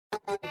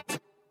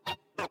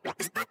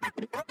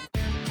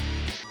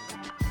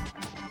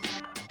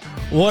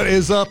What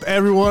is up,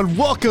 everyone?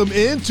 Welcome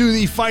into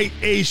the Fight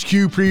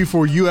HQ preview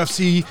for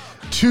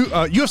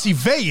UFC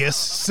Vegas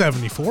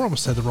 74. I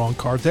almost said the wrong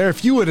card there.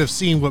 If you would have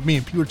seen what me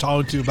and Pete were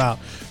talking to about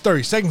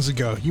 30 seconds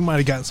ago, you might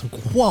have gotten some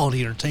quality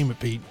entertainment,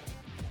 Pete.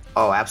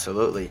 Oh,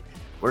 absolutely.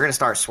 We're going to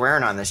start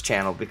swearing on this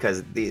channel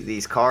because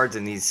these cards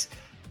and these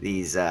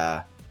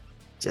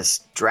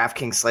just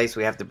DraftKings slates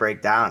we have to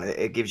break down,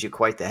 it gives you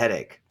quite the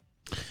headache.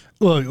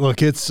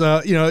 Look, it's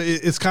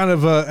it's kind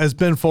of as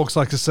Ben folks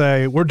like to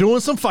say, we're doing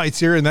some fights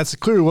here, and that's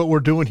clearly what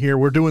we're doing here.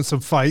 We're doing some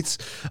fights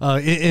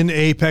in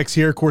Apex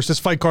here. Of course, this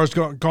fight card's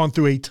gone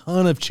through a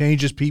ton of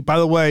changes, Pete. By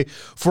the way,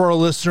 for our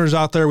listeners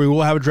out there, we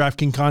will have a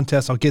DraftKings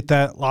contest. I'll get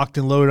that locked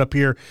and loaded up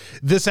here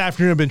this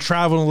afternoon. I've been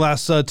traveling the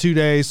last 2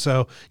 days,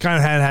 so kind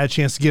of hadn't had a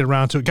chance to get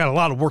around to it. Got a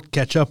lot of work to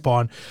catch up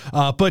on.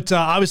 But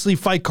obviously,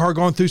 fight card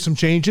gone through some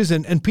changes.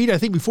 And Pete, I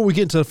think before we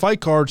get into the fight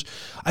cards,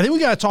 I think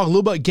we got to talk a little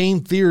about game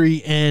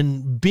theory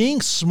and being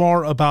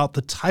smart about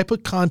the type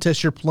of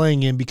contest you're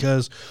playing in,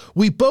 because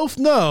we both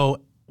know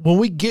when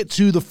we get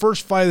to the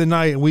first fight of the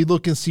night and we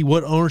look and see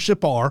what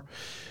ownership are,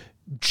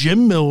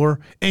 Jim Miller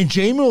and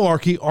Jamie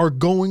Mullarkey are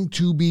going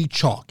to be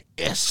chalk,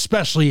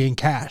 especially in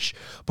cash.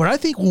 But I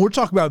think when we're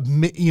talking about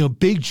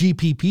big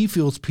GPP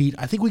fields, Pete,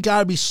 I think we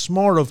got to be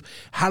smart of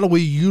how do we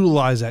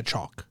utilize that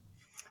chalk.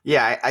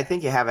 Yeah, I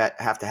think you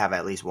have to have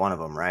at least one of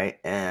them, right?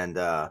 And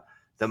the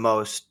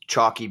most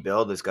chalky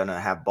build is going to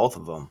have both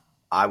of them.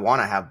 I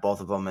want to have both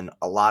of them in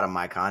a lot of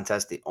my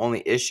contests. The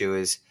only issue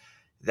is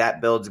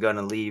that build's going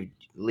to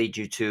lead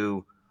you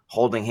to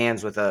holding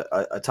hands with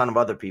a ton of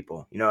other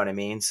people. You know what I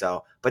mean?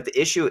 So, but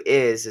the issue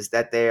is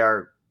that they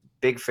are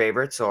big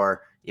favorites,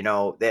 or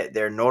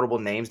they're notable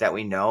names that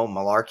we know.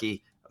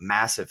 Mullarkey,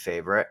 massive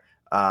favorite,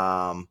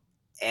 and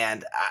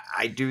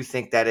I do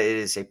think that it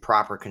is a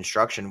proper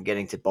construction of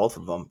getting to both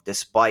of them,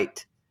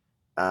 despite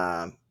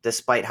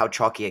how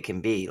chalky it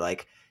can be.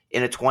 Like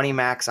in a 20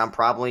 max, I'm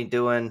probably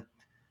doing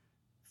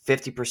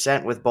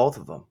 50% with both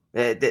of them,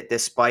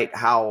 despite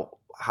how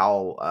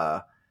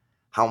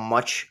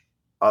much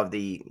of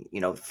the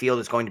field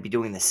is going to be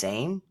doing the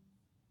same.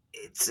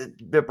 It's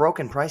the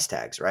broken price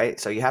tags, right?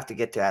 So you have to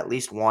get to at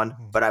least one,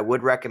 but I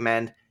would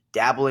recommend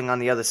dabbling on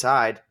the other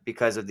side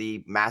because of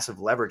the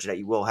massive leverage that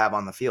you will have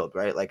on the field,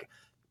 right? Like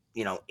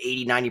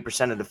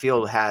 80-90% of the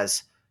field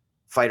has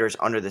fighters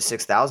under the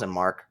 6,000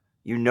 mark.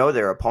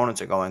 Their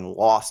opponents are going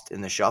lost in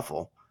the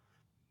shuffle.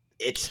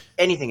 It's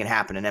anything can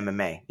happen in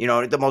MMA,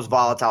 the most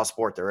volatile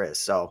sport there is.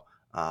 So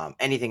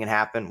anything can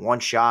happen.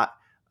 One shot,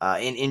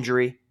 an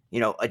injury, a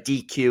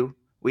DQ.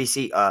 We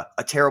see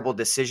a terrible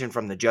decision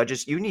from the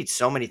judges. You need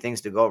so many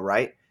things to go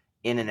right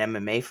in an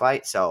MMA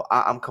fight. So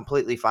I'm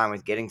completely fine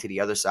with getting to the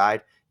other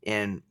side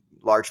in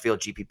large field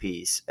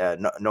GPPs.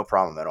 No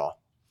problem at all.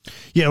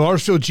 Yeah,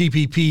 large field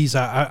GPPs,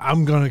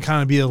 I'm going to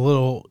kind of be a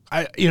little,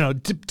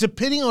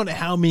 depending on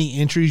how many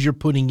entries you're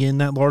putting in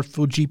that large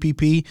field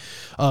GPP,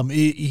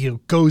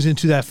 it goes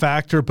into that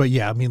factor. But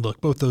yeah, I mean,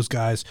 look, both those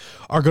guys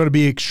are going to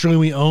be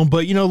extremely owned.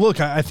 But, look,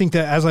 I think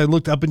that as I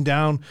looked up and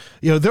down,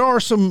 there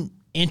are some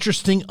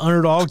interesting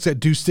underdogs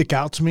that do stick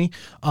out to me.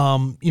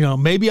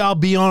 Maybe I'll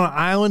be on an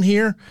island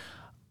here.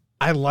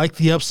 I like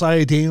the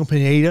upside of Daniel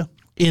Pineda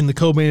in the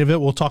co-main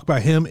event. We'll talk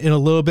about him in a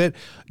little bit.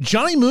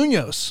 Johnny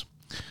Munoz.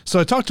 So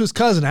I talked to his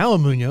cousin,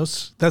 Alan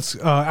Munoz,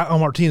 Al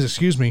Martinez,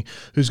 who's going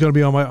to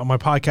be on my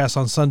podcast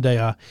on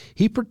Sunday.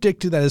 He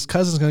predicted that his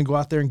cousin's going to go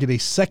out there and get a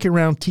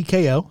second-round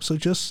TKO. So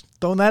just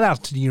throwing that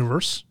out to the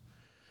universe.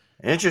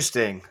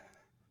 Interesting.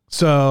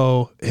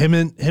 So him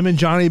and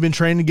Johnny have been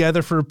training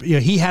together for,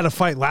 he had a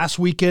fight last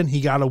weekend.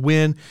 He got a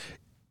win.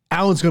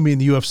 Alan's going to be in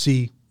the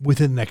UFC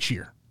within next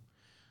year.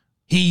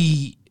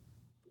 He,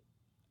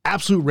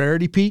 absolute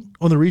rarity, Pete,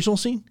 on the regional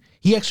scene.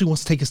 He actually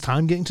wants to take his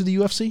time getting to the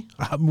UFC.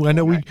 I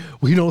know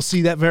we don't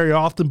see that very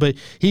often, but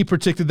he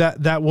predicted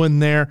that one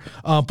there.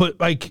 But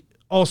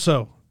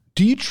also,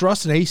 do you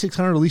trust an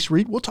 8,600 Elise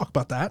Reed? We'll talk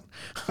about that.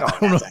 Oh,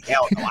 that's a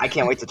hell no. I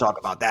can't wait to talk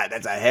about that.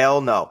 That's a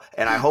hell no.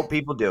 And I hope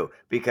people do,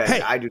 because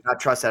I do not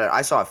trust that.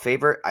 I saw a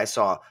favorite. I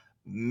saw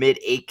mid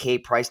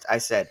 8K priced. I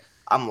said,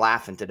 I'm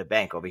laughing to the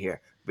bank over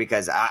here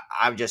because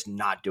I'm just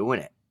not doing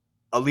it.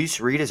 Elise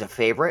Reed is a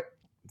favorite.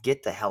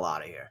 Get the hell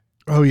out of here.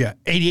 Oh, yeah.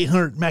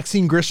 8,800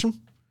 Maxine Grisham.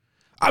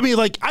 I mean,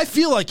 I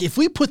feel like if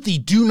we put the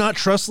do not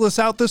trust list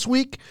out this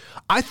week,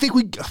 I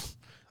think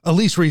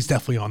Elise Reed's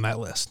definitely on that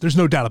list. There's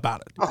no doubt about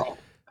it. Oh,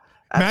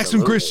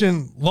 Maxim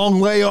Christian, long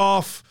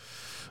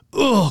layoff.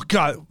 Oh,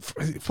 God.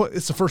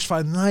 It's the first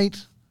fight of the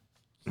night.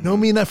 Know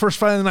me in that first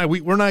fight of the night.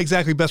 We're not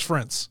exactly best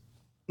friends.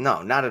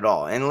 No, not at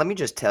all. And let me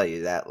just tell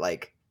you that,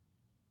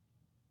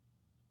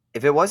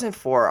 if it wasn't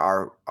for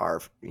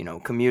our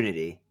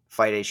community,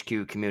 Fight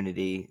HQ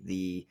community,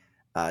 the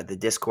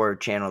Discord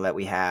channel that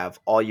we have,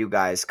 all you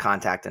guys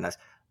contacting us,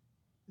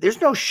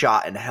 there's no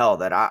shot in hell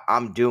that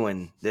I'm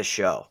doing this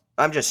show.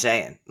 I'm just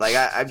saying.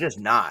 I'm just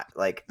not.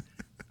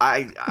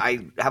 I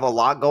have a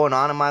lot going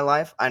on in my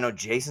life. I know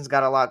Jason's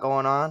got a lot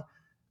going on.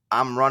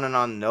 I'm running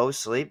on no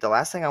sleep. The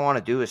last thing I want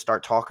to do is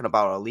start talking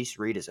about Elise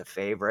Reed as a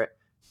favorite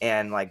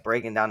and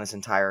breaking down this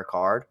entire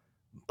card.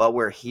 But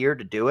we're here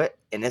to do it.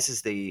 And this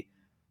is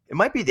it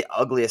might be the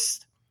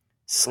ugliest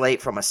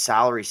slate from a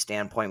salary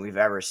standpoint we've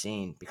ever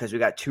seen, because we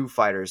got two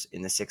fighters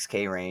in the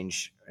 6K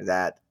range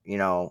that,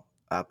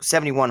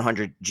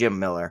 7,100 Jim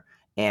Miller,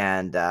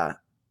 and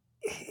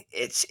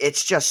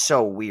it's just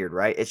so weird,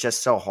 right? It's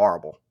just so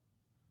horrible.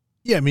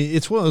 Yeah, I mean,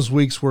 it's one of those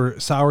weeks where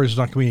salary is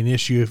not going to be an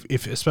issue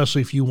if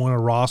especially if you want to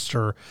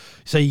roster.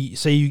 Say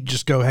you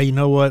just go, hey, you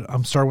know what?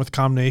 I'm starting with a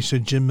combination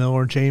of Jim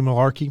Miller and Jamie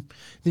Malarkey.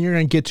 Then you're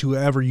going to get to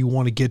whoever you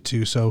want to get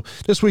to. So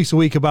this week's a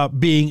week about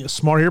being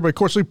smart here. But of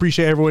course, we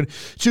appreciate everyone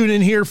tuning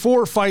in here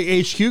for Fight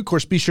HQ. Of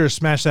course, be sure to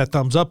smash that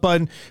thumbs up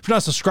button. If you're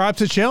not subscribed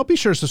to the channel, be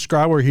sure to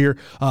subscribe. We're here.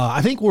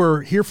 I think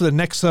we're here for the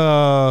next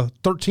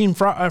 13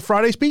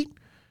 Fridays, Pete.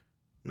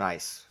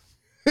 Nice.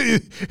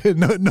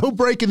 no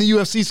break in the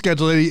UFC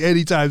schedule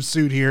anytime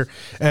soon here.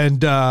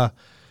 And we got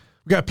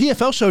a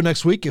PFL show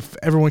next week if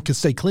everyone can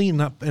stay clean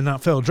and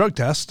not fail a drug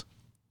test.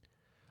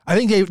 I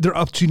think they're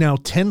up to now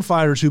 10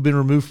 fighters who've been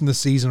removed from the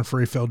season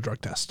for a failed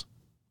drug test.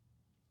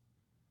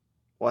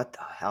 What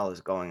the hell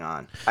is going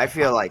on? I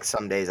feel like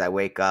some days I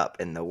wake up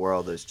and the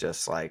world is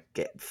just like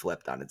getting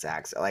flipped on its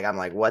axis. Like, I'm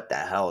like, what the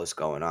hell is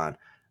going on?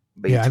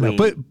 Yeah, I know.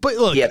 But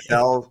look,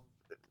 PFL,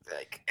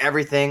 like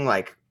everything,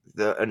 like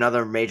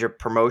another major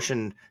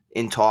promotion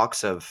in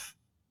talks of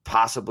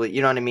possibly,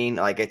 you know what I mean?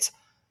 Like it's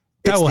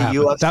the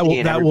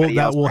UFC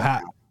that will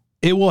happen.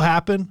 It will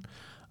happen.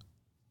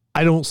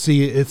 I don't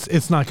see it.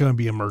 It's not going to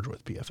be a merge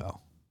with PFL.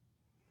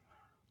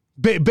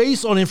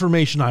 Based on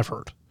information I've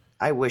heard.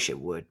 I wish it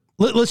would.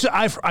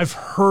 I've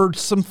heard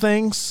some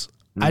things.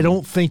 Mm-hmm. I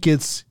don't think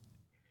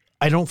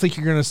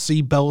you're going to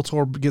see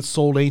Bellator get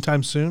sold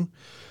anytime soon.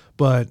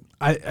 But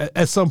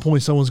at some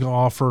point, someone's going to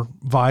offer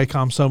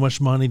Viacom so much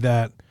money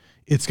that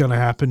it's going to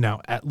happen.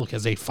 Now,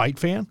 as a fight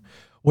fan,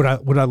 would I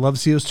love to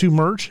see those two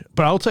merge?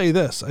 But I'll tell you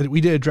this: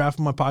 we did a draft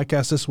on my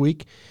podcast this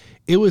week.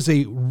 It was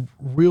a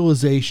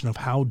realization of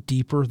how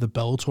deeper the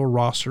Bellator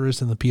roster is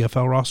than the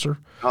PFL roster.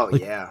 Oh,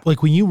 yeah.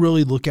 Like when you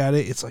really look at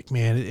it, it's like,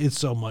 man, it's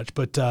so much.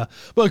 But of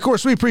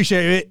course, we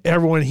appreciate it,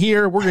 everyone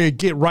here. We're going to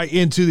get right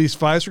into these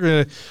fights.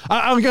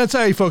 I'm going to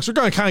tell you, folks, we're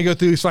going to kind of go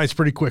through these fights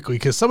pretty quickly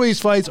because some of these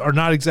fights are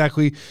not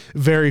exactly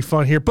very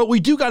fun here. But we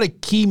do got a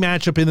key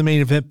matchup in the main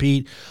event,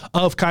 Pete,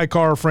 of Kai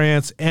Kara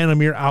France and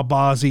Amir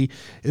Albazi.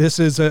 This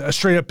is a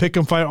straight-up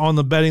pick-em fight on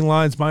the betting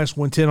lines, minus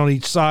 110 on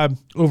each side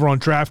over on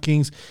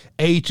DraftKings.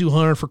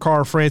 $8,200 for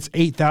Kara France,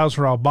 $8,000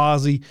 for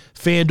Albazi.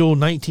 FanDuel,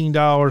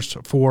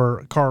 $19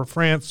 for Kara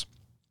France,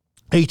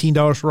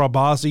 $18 for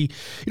Albazi.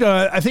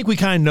 I think we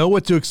kind of know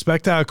what to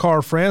expect out of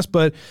Kara France,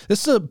 but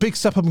this is a big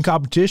step up in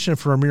competition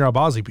for Amir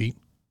Albazi, Pete.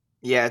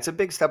 Yeah, it's a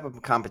big step up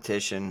in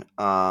competition.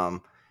 We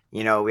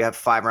have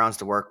 5 rounds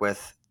to work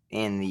with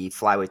in the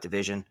flyweight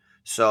division,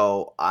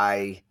 so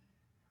I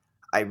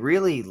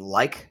really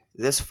like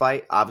this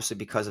fight, obviously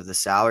because of the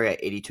salary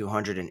at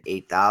 $8,200 and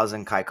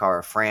 $8,000. Kai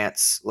Kara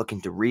France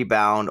looking to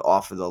rebound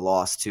off of the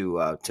loss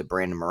to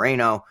Brandon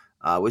Moreno.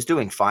 Was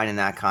doing fine in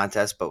that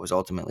contest, but was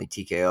ultimately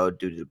TKO'd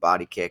due to the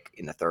body kick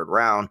in the 3rd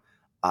round.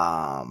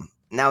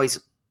 Now he's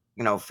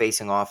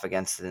facing off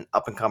against an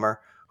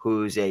up-and-comer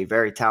who's a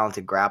very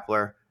talented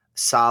grappler,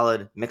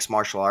 solid mixed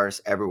martial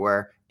artist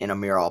everywhere in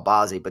Amir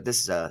Albazi. But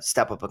this is a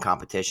step up of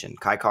competition.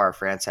 Kai Kara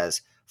France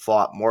has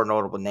fought more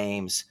notable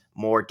names,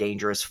 more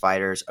dangerous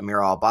fighters. Amir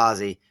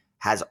Albazi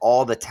has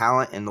all the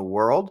talent in the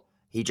world.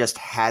 He just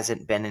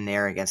hasn't been in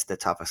there against the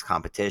toughest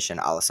competition.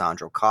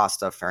 Alessandro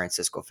Costa,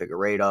 Francisco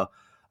Figueiredo,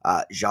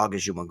 Zhalga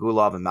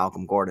Zhumagulov, and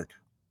Malcolm Gordon.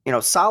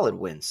 Solid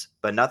wins,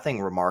 but nothing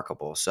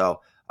remarkable.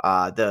 So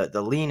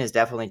the lean is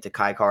definitely to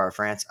Kai Kara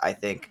France. I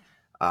think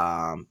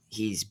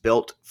he's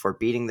built for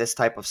beating this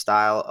type of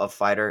style of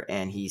fighter,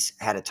 and he's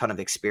had a ton of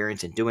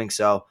experience in doing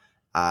so.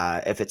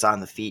 If it's on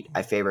the feet,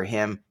 I favor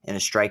him in a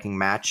striking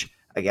match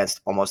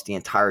against almost the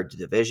entire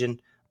division.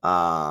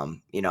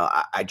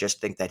 I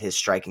just think that his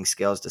striking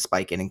skills,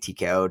 despite getting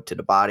TKO'd to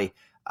the body,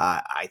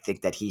 I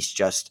think that he's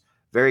just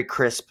very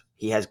crisp.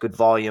 He has good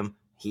volume.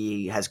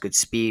 He has good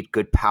speed,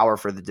 good power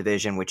for the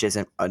division, which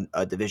isn't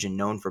a division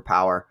known for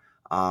power.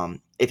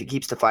 If he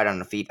keeps the fight on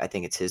the feet, I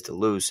think it's his to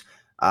lose.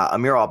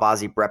 Amir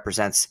Albazi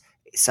represents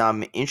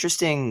some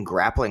interesting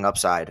grappling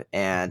upside,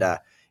 and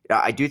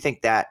I do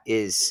think that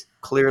is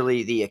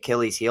clearly the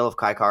Achilles heel of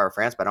Kai Kara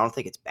France, but I don't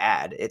think it's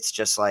bad. It's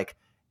just like,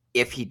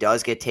 if he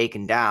does get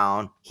taken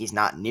down, he's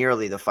not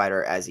nearly the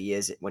fighter as he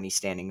is when he's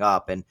standing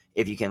up. And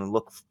if you can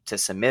look to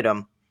submit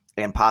him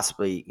and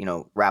possibly,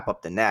 wrap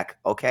up the neck,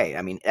 okay.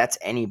 I mean, that's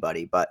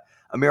anybody. But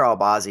Amir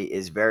Albazi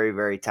is very,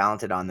 very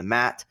talented on the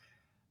mat.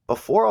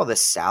 Before all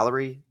this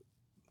salary,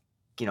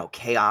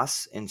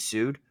 chaos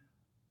ensued,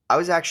 I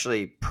was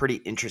actually pretty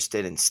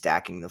interested in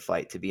stacking the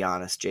fight, to be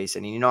honest,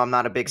 Jason. I'm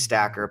not a big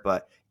stacker,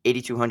 but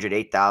 8,200,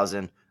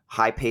 8,000,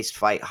 high-paced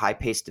fight,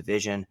 high-paced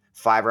division,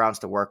 5 rounds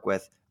to work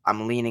with.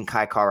 I'm leaning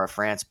Kai Kara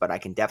France, but I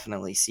can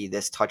definitely see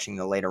this touching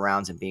the later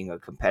rounds and being a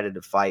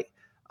competitive fight.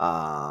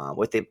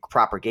 With the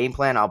proper game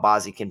plan,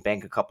 Albazi can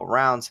bank a couple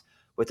rounds.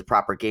 With the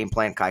proper game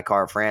plan, Kai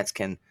Kara France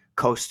can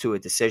coast to a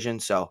decision.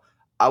 So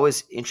I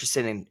was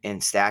interested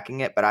in stacking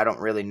it, but I don't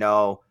really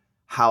know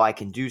how I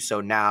can do so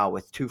now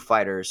with 2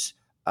 fighters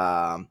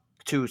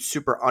two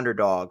super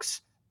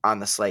underdogs on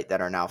the slate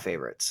that are now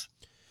favorites.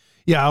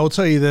 Yeah, I will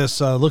tell you this,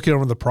 looking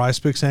over the prize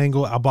picks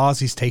angle,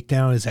 Albazi's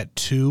takedown is at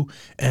 2,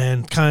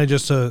 and kind of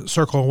just to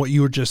circle on what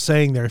you were just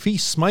saying there, if he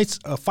fights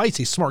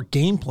a smart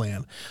game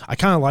plan, I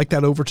kind of like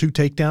that over 2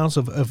 takedowns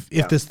of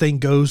if this thing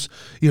goes,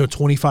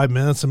 25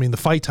 minutes. I mean, the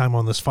fight time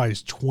on this fight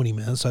is 20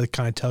 minutes, so it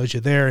kind of tells you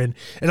there. And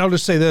I'll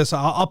just say this,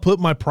 I'll put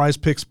my prize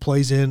picks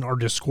plays in our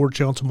Discord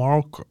channel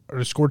tomorrow, our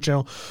Discord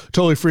channel,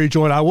 totally free to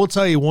join. I will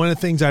tell you, one of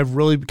the things I've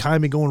really kind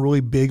of been going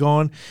really big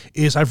on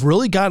is I've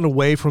really gotten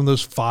away from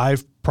those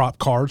 5 prop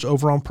cards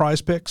over on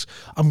Prize Picks.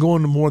 I'm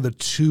going to more of the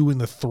 2 and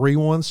the 3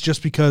 ones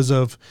just because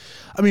of,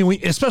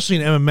 especially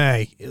in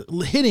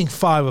MMA, hitting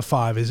 5 of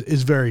 5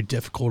 is very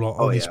difficult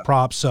on these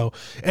props. So,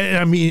 and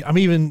I'm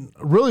even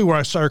really where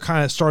I started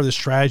this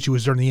strategy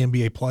was during the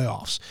NBA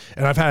playoffs,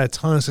 and I've had a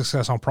ton of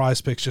success on Prize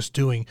Picks just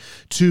doing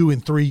 2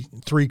 and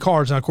 3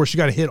 cards. Now, of course, you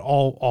got to hit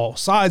all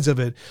sides of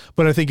it,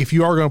 but I think if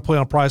you are going to play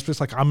on Prize Picks,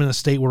 like I'm in a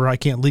state where I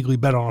can't legally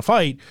bet on a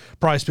fight,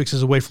 Prize Picks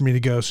is a way for me to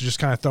go. So just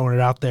kind of throwing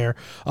it out there.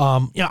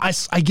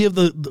 I give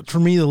for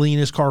me the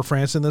leanest Carl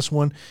France in this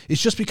one.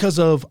 It's just because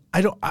of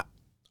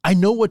I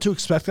know what to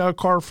expect out of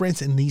Carl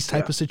France in these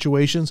type of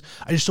situations.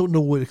 I just don't know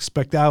what to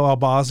expect out of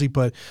Albazi.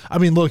 But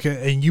look,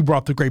 and you brought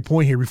up the great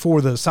point here before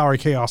the salary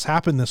chaos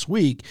happened this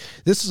week.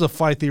 This is a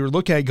fight that you were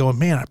looking at going,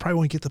 man, I probably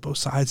want to get to both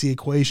sides of the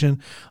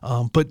equation.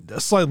 But a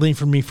slight lean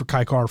for me for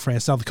Carl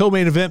France. Now the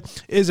co-main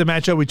event is a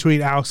matchup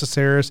between Alex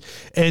Caceres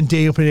and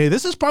Daniel Pineda.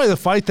 This is probably the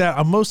fight that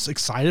I'm most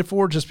excited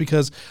for, just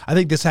because I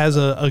think this has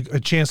a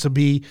chance to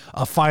be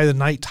a fight of the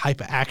night type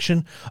of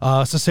action.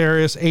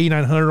 Caceres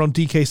 8,900 on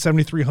DK,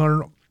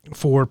 7,300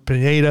 for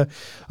Pineda.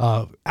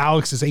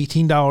 Alex is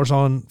 $18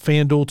 on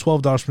FanDuel,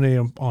 $12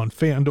 Pineda on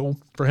FanDuel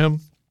for him.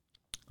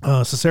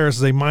 Caceres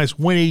is a minus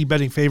 180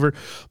 betting favorite,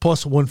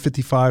 plus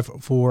 155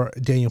 for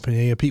Daniel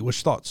Pineda. Pete, what's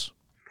your thoughts?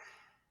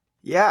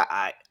 Yeah,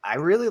 I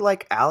really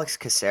like Alex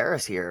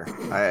Caceres here.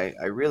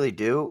 I really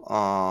do.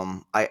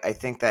 I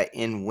think that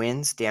in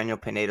wins, Daniel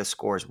Pineda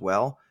scores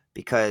well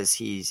because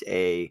he's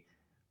a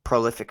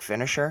prolific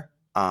finisher.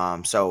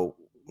 So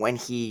when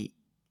he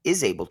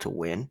is able to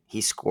win,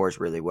 he scores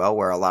really well,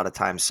 where a lot of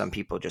times some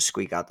people just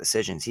squeak out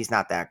decisions. He's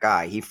not that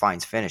guy. He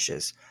finds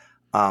finishes.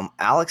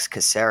 Alex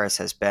Caceres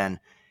has been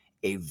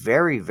a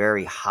very,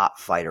 very hot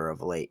fighter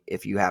of late.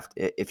 If you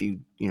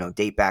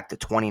date back to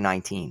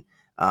 2019,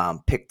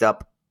 picked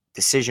up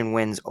decision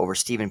wins over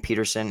Steven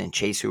Peterson and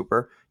Chase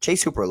Hooper.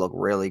 Chase Hooper looked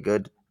really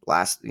good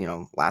last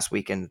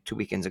weekend, 2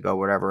 weekends ago,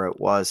 whatever it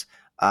was.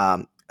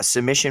 A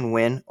submission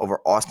win over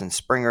Austin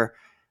Springer.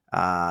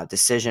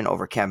 Decision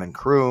over Kevin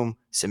Kroom,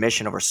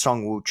 submission over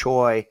Sung-Woo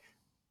Choi,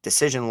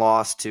 decision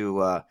loss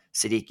to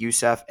Sadiq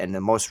Youssef, and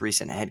the most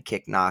recent head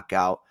kick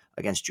knockout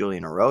against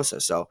Julian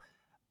Erosa. So,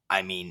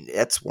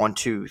 it's 1,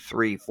 2,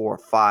 3, 4,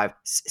 5,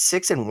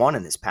 6 and 1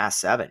 in this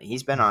past 7.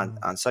 He's been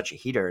on such a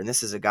heater, and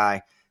this is a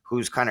guy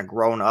who's kind of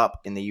grown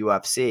up in the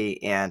UFC.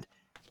 And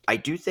I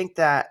do think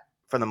that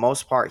for the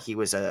most part, he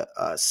was a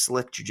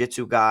slick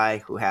jiu-jitsu guy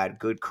who had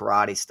good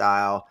karate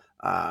style,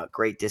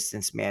 great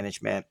distance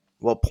management,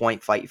 will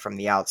point fight from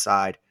the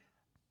outside.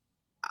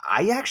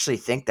 I actually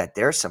think that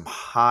there's some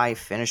high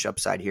finish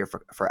upside here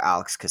for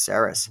Alex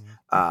Caceres.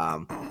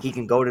 He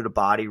can go to the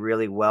body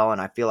really well,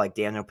 and I feel like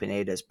Daniel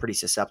Pineda is pretty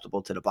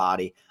susceptible to the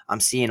body. I'm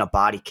seeing a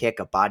body kick,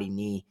 a body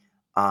knee.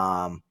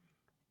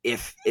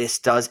 If this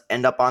does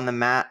end up on the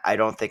mat, I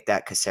don't think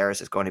that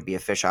Caceres is going to be a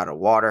fish out of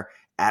water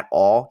at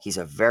all. He's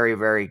a very,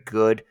 very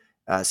good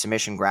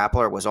submission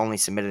grappler. Was only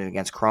submitted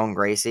against Kron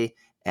Gracie,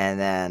 and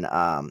then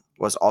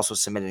was also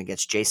submitted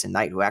against Jason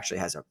Knight, who actually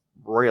has a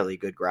really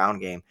good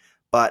ground game.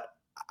 But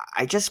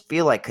I just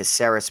feel like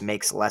Caceres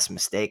makes less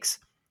mistakes.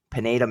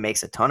 Pineda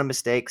makes a ton of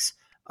mistakes,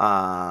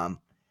 but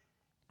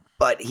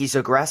he's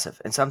aggressive.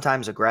 And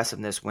sometimes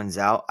aggressiveness wins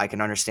out. I can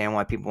understand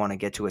why people want to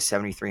get to a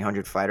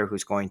 7,300 fighter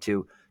who's going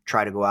to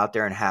try to go out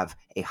there and have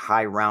a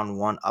high round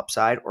 1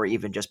 upside, or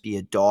even just be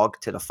a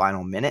dog to the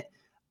final minute.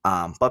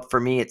 But for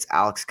me, it's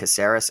Alex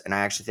Caceres, and I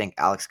actually think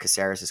Alex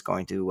Caceres is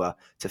going to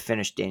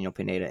finish Daniel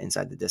Pineda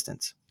inside the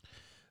distance.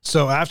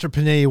 So after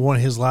Pineda won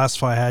his last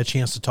fight, I had a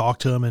chance to talk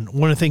to him, and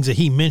one of the things that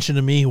he mentioned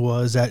to me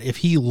was that if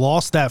he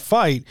lost that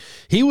fight,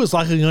 he was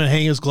likely going to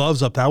hang his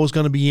gloves up. That was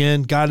going to be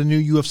in, got a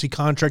new UFC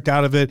contract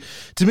out of it.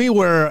 To me,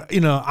 where,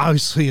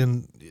 obviously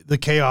in the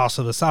chaos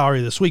of the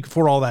salary this week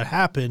before all that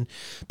happened,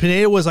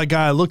 Pineda was a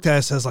guy I looked at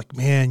and says, like,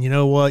 man, you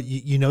know what?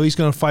 He's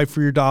going to fight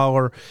for your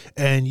dollar.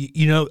 And,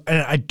 and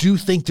I do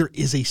think there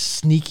is a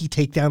sneaky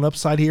takedown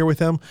upside here with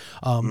him.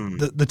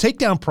 The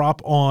takedown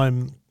prop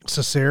on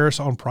Caceres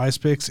on Prize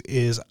Picks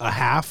is a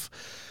half.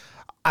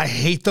 I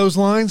hate those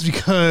lines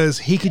because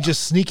he could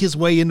just sneak his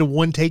way into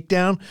one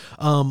takedown.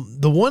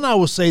 The one I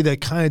will say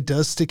that kind of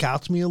does stick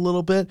out to me a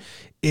little bit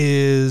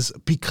is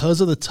because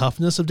of the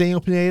toughness of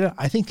Daniel Pineda.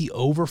 I think the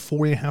over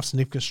 40.5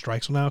 significant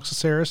strikes on Alex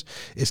Caceres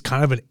is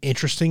kind of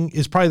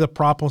is probably the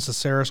prop on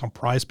Caceres on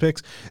Prize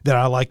Picks that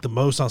I like the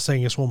most. I'm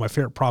saying it's one of my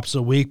favorite props of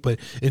the week, but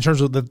in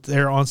terms of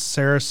they're on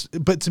Caceres,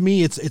 but to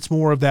me, it's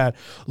more of that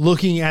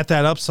looking at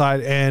that upside,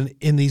 and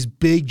in these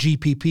big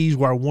GPPs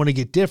where I want to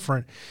get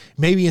different,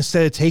 maybe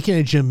instead of taking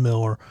a Jim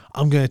Miller,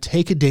 I'm going to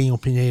take a Daniel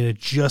Pineda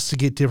just to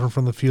get different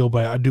from the field,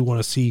 but I do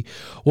want to see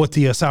what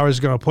the salary is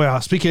going to play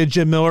out. Speaking of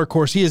Jim Miller, of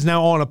course, he is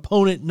now on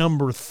opponent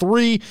number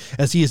 3,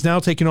 as he is now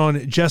taking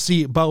on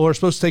Jesse Butler,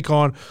 supposed to take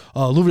on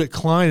Ludwig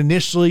Klein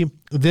initially.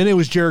 Then it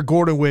was Jared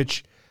Gordon,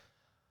 which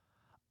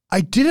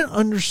I didn't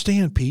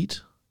understand, Pete.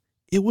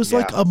 It was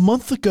like a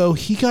month ago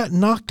he got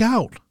knocked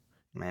out.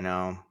 I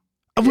know.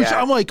 Which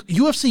I'm like,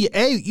 UFC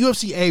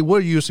A,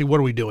 what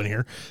are we doing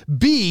here?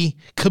 B,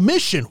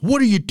 commission,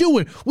 what are you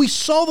doing? We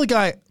saw the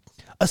guy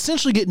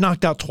essentially get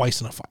knocked out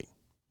twice in a fight.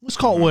 Let's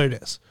call it what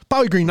it is.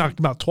 Bobby Green knocked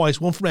him out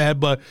twice, one from a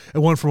headbutt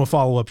and one from a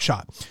follow-up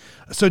shot.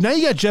 So now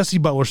you got Jesse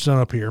Butler sitting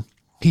up here.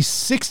 He's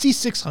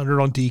 6,600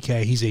 on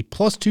DK. He's a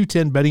plus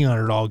 210 betting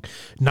underdog,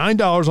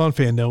 $9 on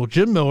FanDuel.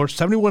 Jim Miller,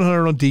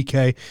 7,100 on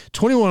DK,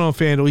 21 on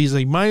FanDuel. He's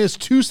a minus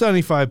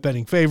 275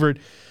 betting favorite.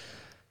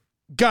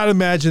 Got to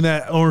imagine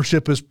that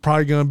ownership is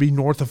probably going to be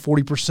north of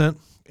 40%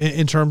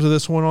 in terms of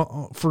this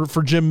one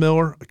for Jim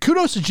Miller.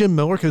 Kudos to Jim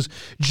Miller, because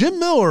Jim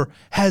Miller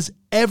has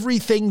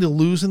everything to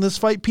lose in this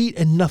fight, Pete,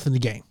 and nothing to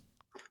gain.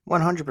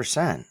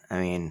 100%.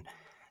 I mean,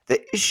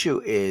 the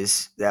issue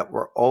is that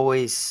we're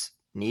always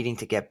needing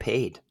to get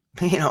paid.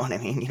 You know what I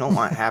mean? You don't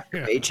want half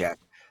your paycheck.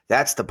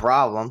 That's the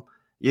problem.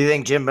 You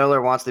think Jim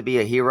Miller wants to be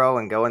a hero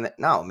and go in the –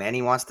 no, man,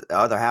 he wants the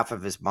other half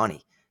of his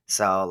money.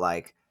 So,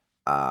 like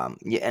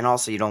and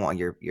also you don't want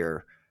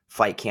your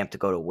fight camp to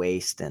go to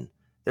waste. And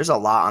there's a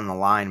lot on the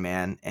line,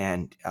 man.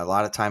 And a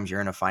lot of times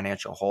you're in a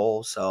financial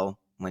hole. So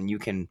when you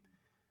can,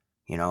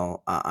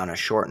 on a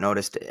short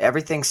notice,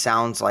 everything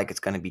sounds like it's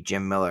going to be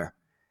Jim Miller.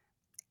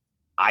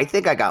 I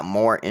think I got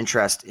more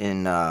interest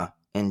in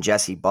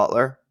Jesse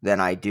Butler than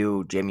I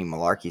do Jamie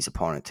Malarkey's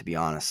opponent, to be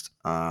honest.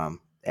 And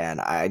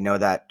I know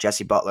that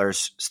Jesse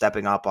Butler's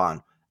stepping up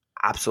on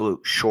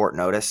absolute short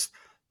notice,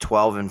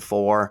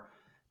 12-4.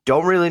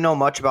 Don't really know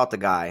much about the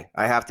guy,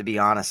 I have to be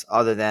honest,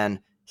 other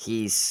than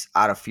he's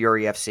out of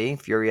Fury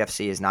FC. Fury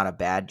FC is not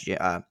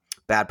a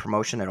bad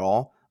promotion at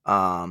all.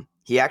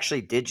 He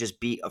actually did just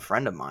beat a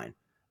friend of mine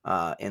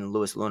in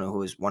Luis Luna,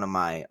 who is one of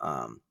my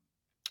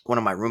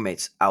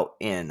roommates out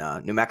in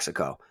New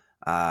Mexico.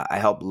 I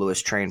helped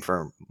Luis train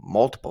for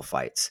multiple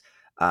fights.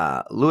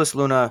 Luis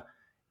Luna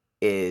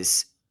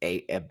is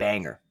a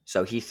banger.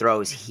 So he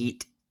throws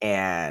heat,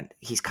 and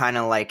he's kind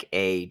of like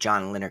a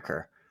John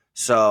Lineker.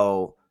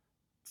 So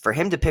for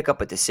him to pick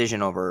up a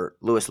decision over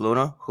Luis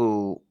Luna,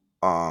 who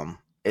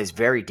is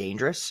very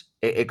dangerous,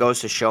 it goes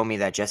to show me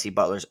that Jesse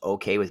Butler's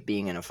okay with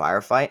being in a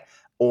firefight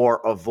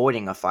or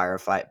avoiding a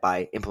firefight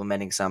by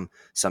implementing some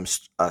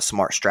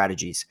smart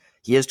strategies.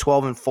 He is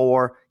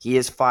 12-4. He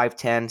is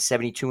 5'10",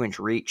 72-inch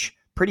reach.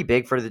 Pretty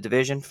big for the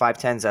division.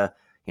 5'10's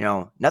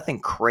nothing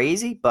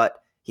crazy,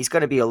 but he's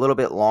going to be a little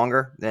bit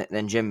longer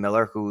than Jim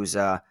Miller, who's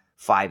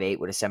 5'8"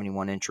 with a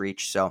 71-inch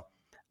reach. So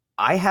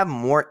I have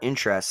more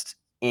interest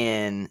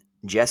in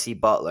Jesse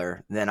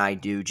Butler than I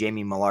do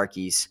Jamie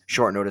Malarkey's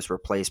short notice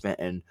replacement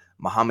and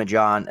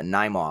Muhammadjan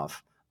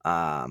Naimov.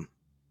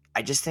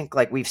 I just think,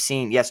 like we've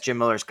seen, yes, Jim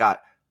Miller's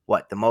got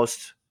the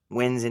most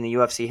wins in the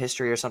UFC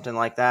history or something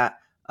like that.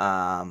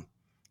 I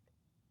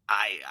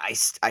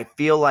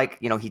feel like,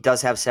 he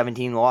does have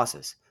 17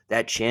 losses.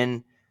 That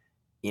chin,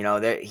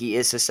 that he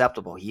is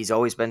susceptible. He's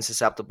always been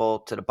susceptible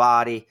to the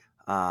body.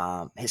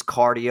 His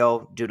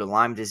cardio due to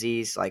Lyme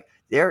disease, like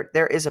there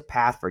is a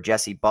path for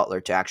Jesse Butler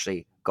to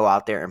actually go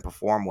out there and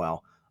perform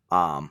well.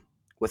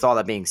 With all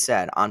that being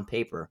said, on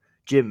paper,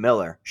 Jim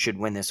Miller should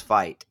win this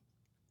fight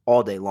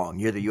all day long.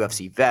 You're the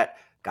UFC vet,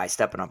 guy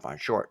stepping up on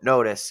short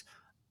notice.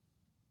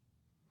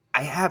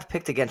 I have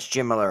picked against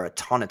Jim Miller a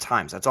ton of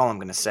times. That's all I'm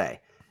going to say.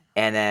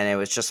 And then it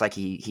was just like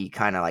he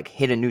kind of like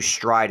hit a new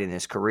stride in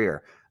his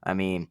career. I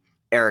mean,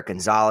 Eric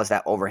Gonzalez,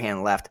 that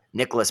overhand left.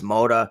 Nicholas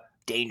Mota,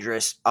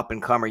 dangerous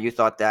up-and-comer. You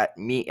thought that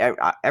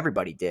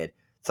everybody did,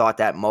 thought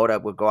that Mota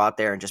would go out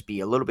there and just be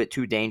a little bit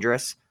too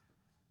dangerous.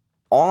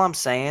 All I'm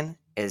saying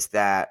is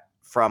that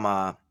from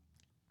a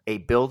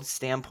build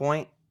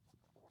standpoint,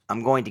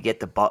 I'm going to get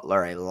the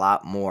Butler a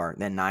lot more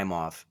than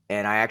Naimov.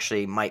 And I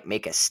actually might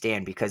make a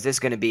stand because this is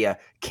going to be a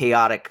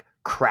chaotic,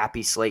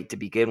 crappy slate to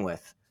begin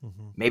with.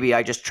 Mm-hmm. Maybe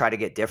I just try to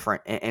get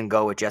different and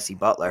go with Jesse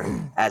Butler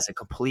as a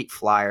complete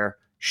flyer.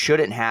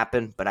 Shouldn't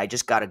happen, but I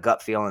just got a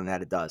gut feeling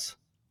that it does.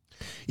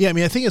 Yeah, I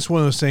mean, I think it's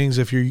one of those things,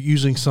 if you're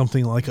using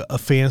something like a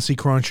fantasy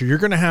cruncher, you're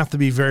going to have to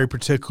be very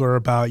particular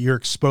about your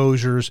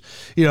exposures.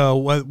 You know,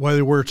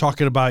 whether we're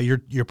talking about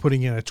you're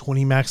putting in a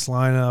 20 max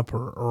lineup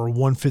or a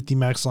 150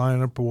 max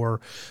lineup,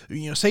 or,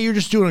 you know, say you're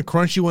just doing a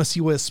crunch, you want to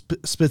see what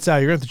it spits out.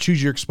 You're going to have to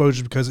choose your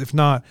exposures, because if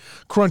not,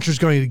 cruncher's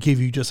going to give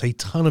you just a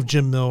ton of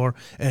Jim Miller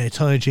and a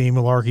ton of Jamie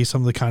Malarkey,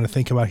 something to kind of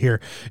think about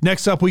here.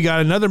 Next up, we got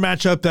another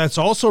matchup that's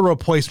also a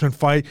replacement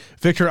fight.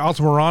 Victor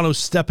Altamirano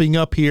stepping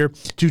up here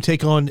to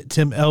take on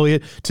Tim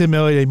Elliott. Tim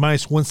Elliott, a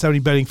minus 170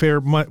 betting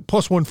favorite,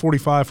 plus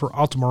 145 for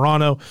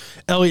Altamirano.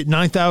 Elliott,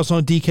 $9,000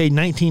 on DK,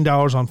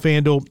 $19 on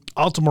FanDuel.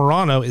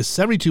 Altamirano is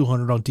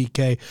 $7,200 on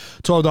DK,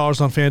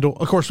 $12 on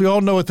FanDuel. Of course, we all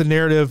know what the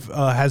narrative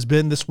has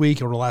been this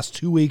week or the last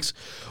 2 weeks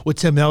with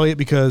Tim Elliott,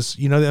 because,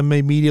 you know, the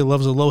MMA media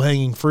loves a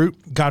low-hanging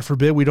fruit. God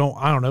forbid we don't,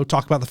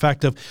 talk about the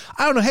fact of,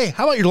 hey,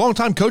 how about your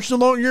longtime coach in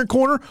your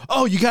corner?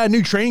 Oh, you got a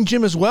new training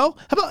gym as well?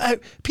 How about,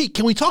 Pete,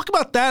 can we talk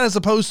about that as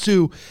opposed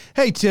to,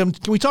 hey, Tim,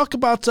 can we talk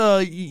about,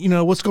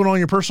 what's going on in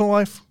your personal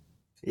life?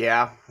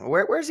 Yeah.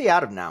 Where's he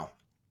out of now?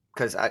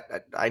 Because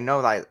I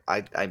know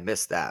I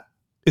missed that.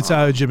 It's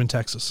out of a gym in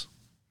Texas.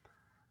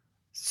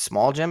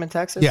 Small gym in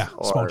Texas? Yeah,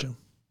 small gym.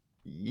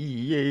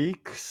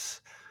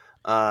 Yikes.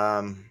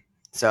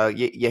 So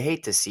you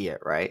hate to see it,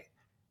 right?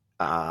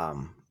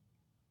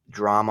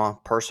 Drama,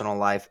 personal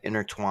life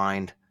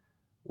intertwined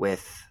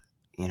with,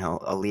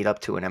 a lead up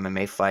to an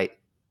MMA fight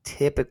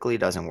typically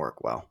doesn't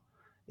work well.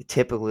 It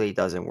typically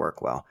doesn't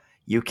work well.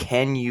 You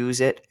can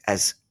use it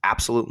as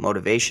absolute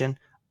motivation.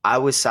 I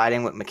was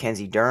siding with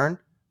Mackenzie Dern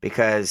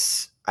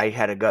because I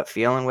had a gut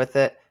feeling with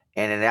it,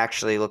 and it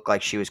actually looked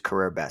like she was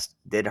career best.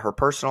 Did her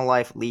personal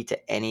life lead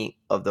to any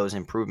of those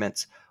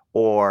improvements,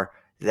 or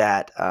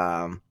that,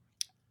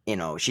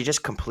 she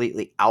just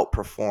completely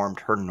outperformed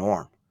her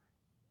norm?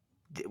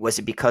 Was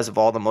it because of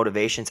all the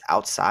motivations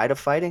outside of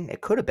fighting?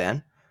 It could have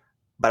been.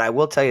 But I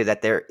will tell you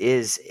that there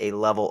is a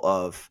level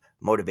of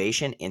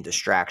motivation and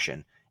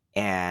distraction.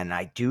 And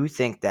I do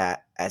think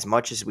that as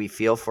much as we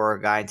feel for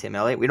a guy in Tim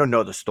Elliott, we don't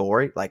know the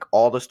story, like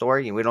all the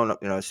story. And we don't know,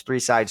 there's 3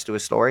 sides to a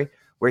story.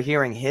 We're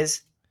hearing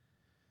his,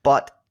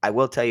 but I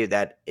will tell you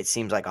that it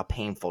seems like a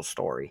painful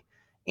story.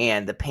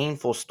 And the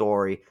painful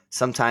story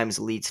sometimes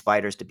leads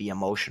fighters to be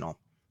emotional.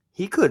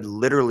 He could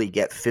literally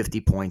get 50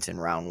 points in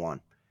round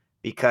 1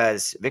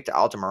 because Victor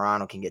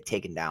Altamirano can get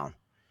taken down.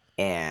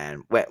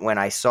 And when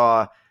I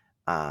saw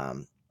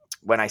him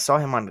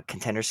on the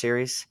Contender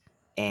Series,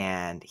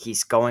 and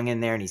he's going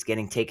in there and he's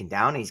getting taken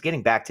down, and he's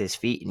getting back to his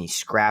feet and he's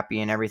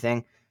scrappy and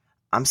everything,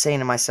 I'm saying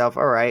to myself,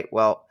 all right,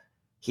 well,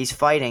 he's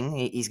fighting,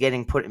 he's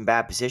getting put in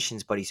bad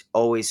positions, but he's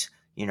always,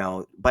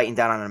 biting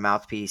down on a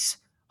mouthpiece,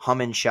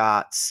 humming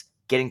shots,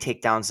 getting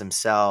takedowns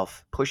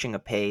himself, pushing a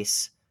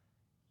pace.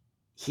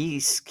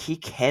 He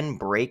can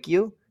break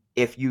you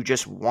if you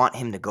just want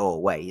him to go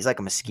away. He's like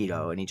a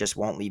mosquito and he just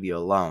won't leave you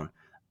alone.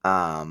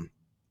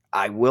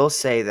 I will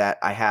say that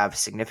I have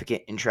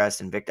significant interest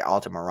in Victor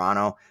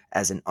Altamirano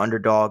as an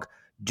underdog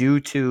due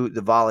to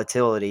the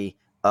volatility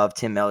of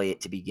Tim Elliott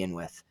to begin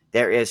with.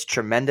 There is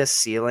tremendous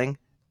ceiling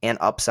and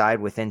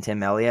upside within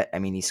Tim Elliott. I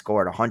mean, he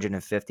scored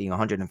 150,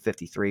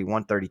 153,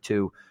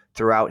 132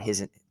 throughout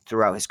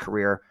his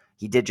career.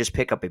 He did just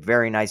pick up a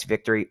very nice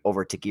victory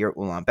over Tagir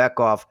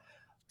Ulanbekov,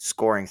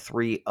 scoring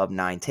 3 of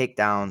 9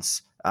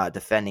 takedowns,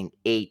 defending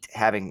 8,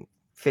 having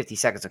 50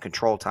 seconds of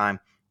control time.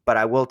 But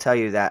I will tell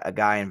you that a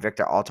guy in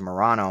Victor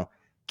Altamirano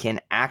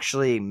can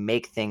actually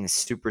make things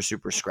super,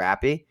 super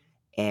scrappy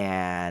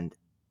and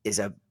is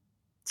a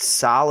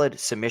solid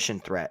submission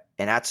threat.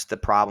 And that's the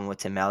problem with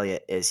Tim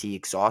Elliott, is he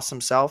exhausts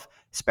himself,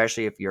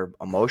 especially if you're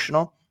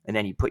emotional, and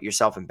then you put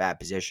yourself in bad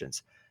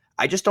positions.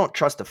 I just don't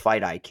trust the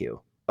fight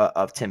IQ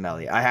of Tim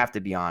Elliott. I have to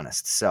be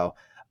honest. So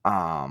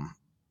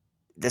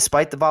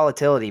despite the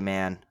volatility,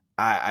 man,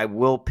 I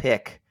will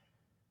pick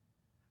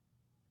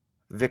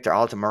Victor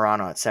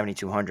Altamirano at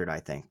 7,200,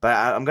 I think. But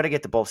I'm going to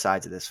get to both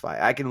sides of this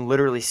fight. I can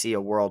literally see a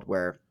world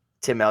where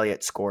Tim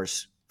Elliott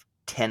scores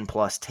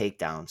 10-plus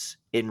takedowns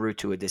en route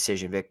to a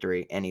decision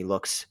victory, and he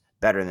looks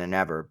better than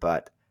ever.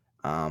 But,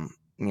 I'll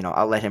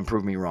let him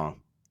prove me wrong.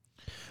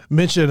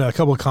 Mention a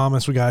couple of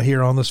comments we got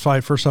here on this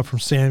fight. First up from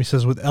Sam, he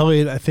says, with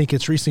Elliott, I think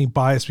it's recently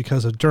biased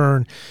because of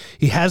Dern.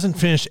 He hasn't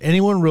finished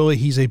anyone really.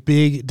 He's a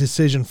big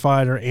decision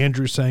fighter.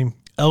 Andrew saying,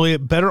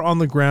 Elliott better on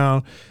the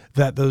ground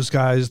that those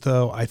guys,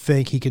 though. I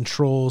think he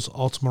controls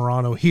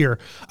Altamirano here.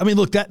 I mean,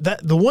 look,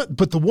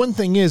 the one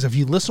thing is, if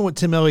you listen to what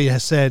Tim Elliott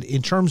has said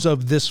in terms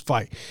of this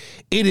fight,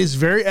 it is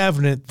very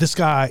evident this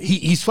guy,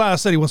 he's flat out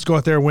said he wants to go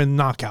out there and win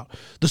knockout.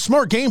 The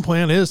smart game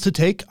plan is to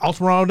take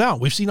Altamirano down.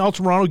 We've seen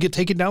Altamirano get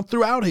taken down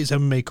throughout his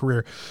MMA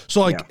career.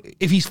 So,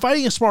 if he's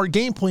fighting a smart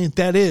game plan,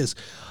 that is.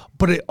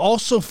 But it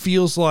also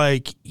feels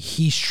like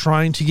he's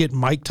trying to get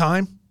mic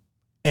time,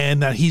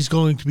 and that he's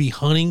going to be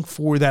hunting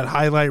for that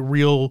highlight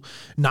reel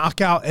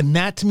knockout. And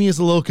that to me is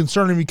a little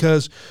concerning,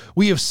 because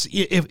we have,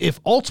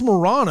 if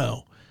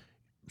Altamirano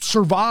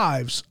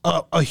survives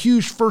a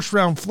huge first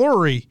round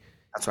flurry,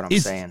 that's what I'm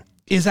saying.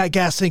 is that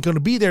gas tank going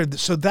to be there?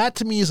 So that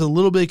to me is a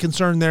little bit of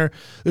concern there.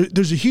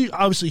 There's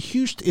obviously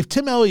huge, if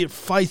Tim Elliott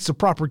fights the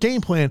proper game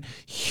plan,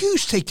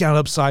 huge takedown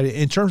upside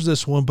in terms of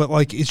this one. But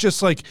like, it's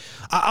just like,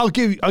 I'll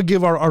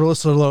give our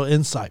listener a little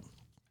insight.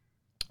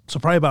 So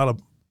probably about at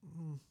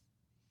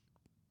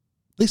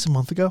least a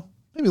month ago,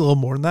 maybe a little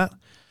more than that.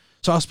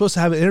 So I was supposed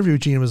to have an interview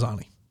with Gina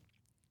Mazzani.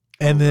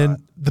 And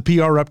then the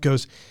PR rep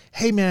goes,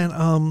 "Hey man,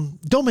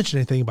 don't mention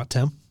anything about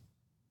Tim." I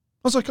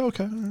was like,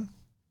 "Okay."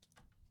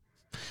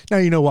 Now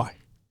you know why.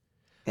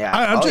 Yeah,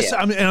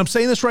 I'm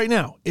saying this right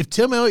now. If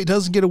Tim Elliott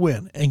doesn't get a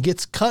win and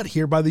gets cut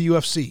here by the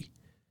UFC,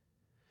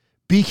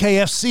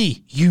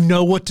 BKFC, you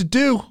know what to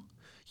do.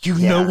 You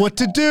know what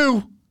to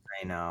do.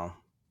 I know.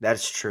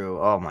 That's true.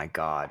 Oh my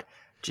God,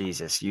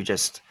 Jesus! You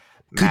just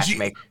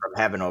matchmaker from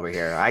heaven over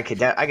here. I could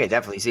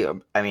definitely see.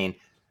 I mean,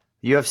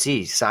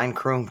 UFC signed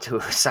Kroom to a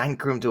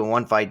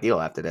 1-fight deal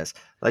after this.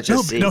 Let's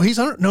just see. No,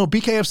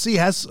 BKFC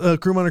has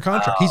Kroom under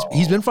contract.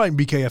 He's been fighting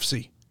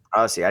BKFC.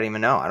 Oh, see, I didn't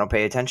even know. I don't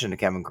pay attention to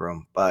Kevin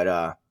Kroom,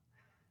 but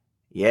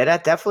yeah,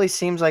 that definitely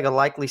seems like a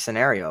likely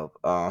scenario.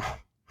 Oh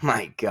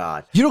my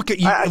God! You don't get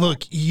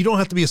look. You don't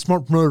have to be a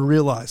smart promoter to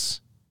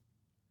realize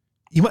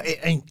you might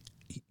and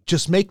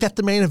just make that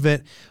the main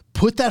event.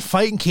 Put that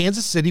fight in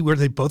Kansas City, where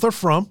they both are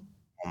from.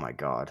 Oh my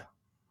God!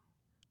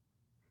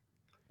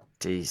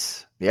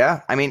 Jeez.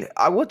 Yeah, I mean,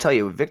 I will tell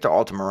you, Victor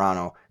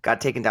Altamirano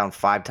got taken down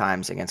 5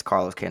 times against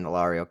Carlos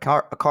Candelario.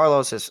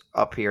 Carlos is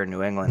up here in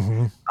New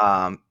England.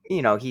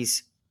 Mm-hmm.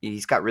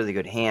 He's got really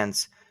good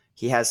hands.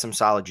 He has some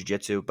solid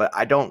jiu-jitsu, but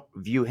I don't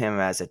view him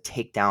as a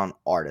takedown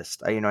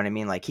artist. You know what I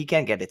mean? Like, he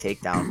can get a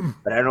takedown,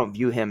 but I don't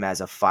view him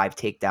as a 5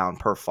 takedown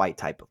per fight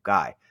type of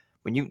guy.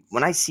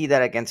 When I see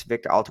that against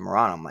Victor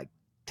Altamirano, I'm like,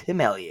 Tim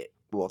Elliott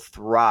will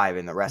thrive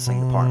in the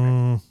wrestling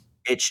department.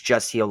 It's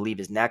just he'll leave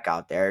his neck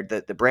out there.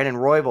 The Brandon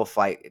Royval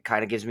fight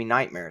kind of gives me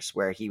nightmares,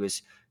 where he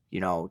was,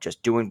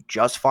 just doing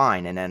just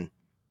fine, and then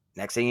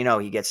next thing you know,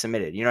 he gets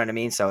submitted. You know what I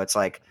mean? So it's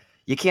like,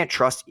 you can't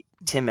trust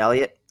Tim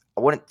Elliott. I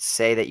wouldn't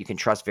say that you can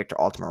trust Victor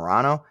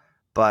Altamirano,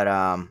 but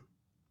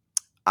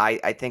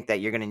I think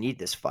that you're going to need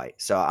this fight.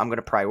 So I'm going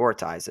to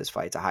prioritize this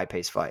fight. It's a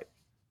high-paced fight.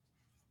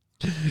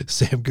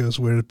 Sam goes,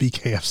 where the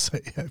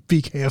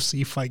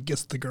BKFC fight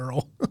gets the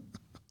girl.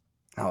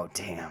 Oh,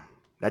 damn.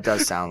 That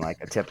does sound like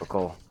a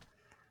typical...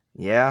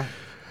 Yeah.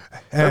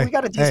 Hey, we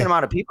got a decent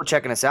amount of people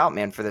checking us out,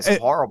 man, for this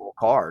horrible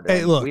card.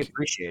 Hey, look, we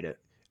appreciate it.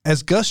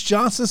 As Gus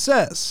Johnson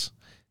says,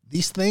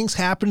 these things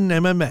happen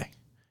in MMA.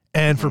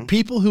 And for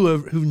people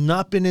who've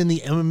not been in the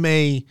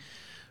MMA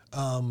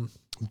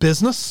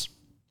business,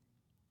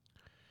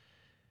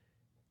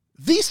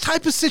 these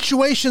type of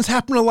situations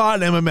happen a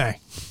lot in MMA.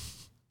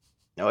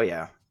 Oh,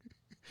 yeah.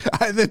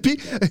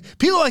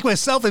 People like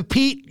myself and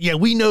Pete,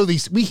 we know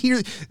these. We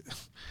hear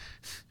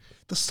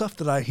the stuff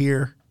that I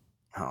hear.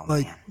 Oh,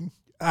 like,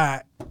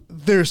 man.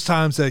 There's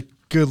times that,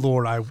 good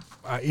Lord,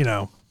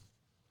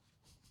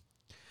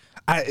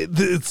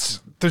 there's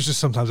just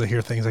sometimes I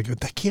hear things I go,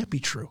 that can't be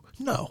true.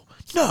 No,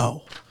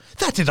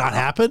 that did not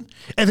happen.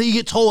 And then you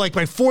get told like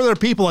by 4 other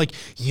people, like,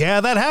 yeah,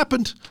 that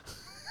happened.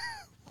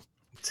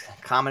 It's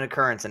a common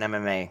occurrence in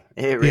MMA.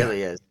 It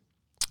really is.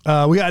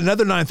 We got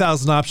another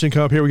 9,000 option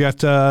come up here. We got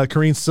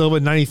Karine Silva,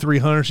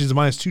 9,300. She's a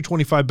minus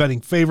 225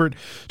 betting favorite,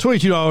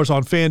 $22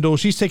 on FanDuel.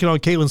 She's taking on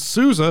Caitlin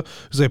Souza,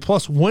 who's a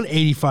plus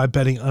 185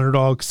 betting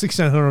underdog,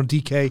 6,900 on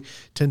DK,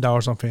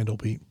 $10 on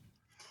FanDuel, Pete.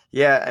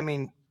 Yeah, I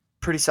mean,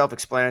 pretty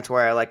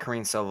self-explanatory. I like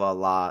Karine Silva a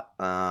lot.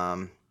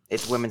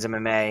 It's women's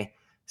MMA,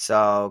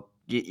 so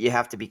you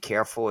have to be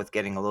careful with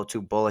getting a little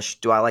too bullish.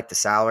 Do I like the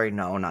salary?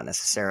 No, not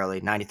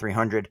necessarily.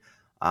 9,300.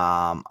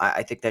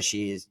 I think that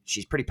she's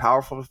pretty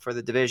powerful for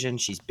the division.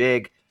 She's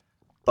big,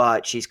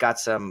 but she's got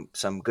some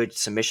good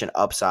submission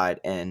upside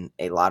in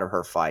a lot of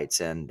her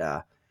fights. And,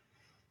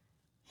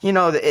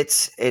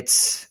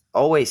 it's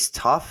always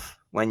tough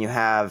when you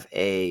have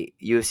a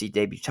UFC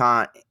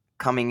debutante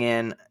coming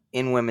in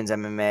women's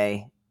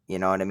MMA, you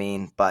know what I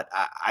mean? But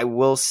I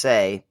will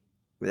say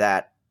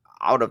that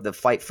out of the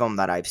fight film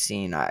that I've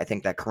seen, I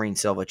think that Karine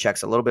Silva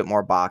checks a little bit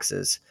more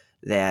boxes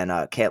than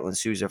Caitlin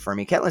Souza for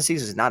me. Caitlin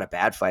Souza is not a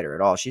bad fighter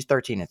at all. She's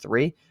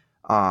 13-3,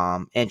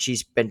 and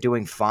she's been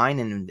doing fine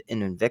in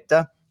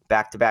Invicta.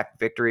 Back-to-back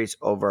victories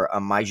over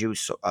Maiju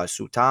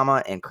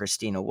Sutama and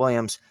Christina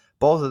Williams.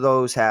 Both of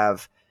those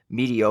have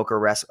mediocre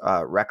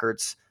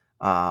records,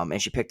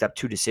 and she picked up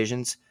 2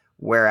 decisions,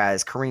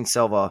 whereas Karine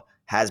Silva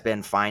has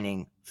been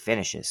finding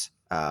finishes.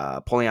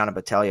 Poliana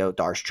Botelho,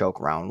 Darce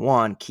choke round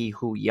 1, Ki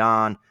Hu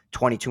Yan,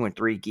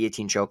 22-3,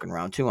 guillotine choke in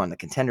round 2 on the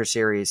Contender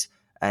Series,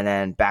 and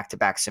then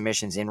back-to-back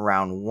submissions in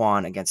round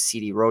 1 against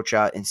Cidi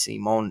Rocha and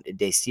Simone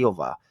de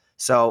Silva.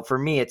 So for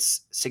me,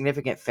 it's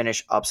significant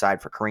finish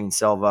upside for Karine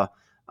Silva.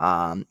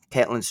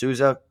 Caitlin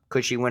Souza,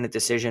 could she win a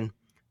decision?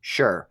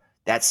 Sure.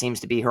 That seems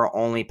to be her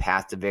only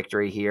path to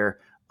victory here,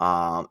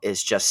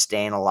 is just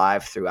staying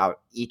alive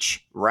throughout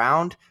each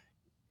round,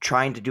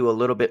 trying to do a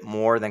little bit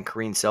more than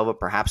Karine Silva.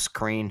 Perhaps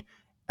Karine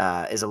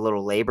is a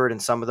little labored in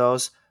some of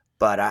those,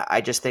 but I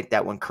just think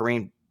that when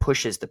Karine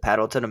pushes the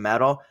pedal to the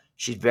metal,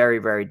 she's very,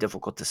 very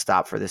difficult to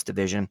stop for this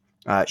division.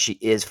 She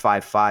is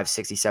 5'5",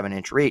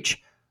 67-inch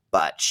reach,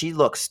 but she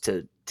looks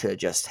to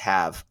just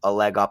have a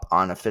leg up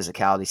on a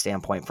physicality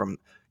standpoint from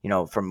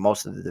from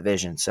most of the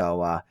division.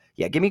 So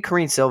yeah, give me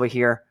Karine Silva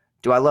here.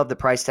 Do I love the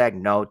price tag?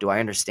 No. Do I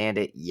understand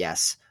it?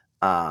 Yes.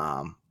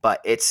 But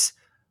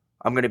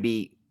I'm going to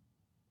be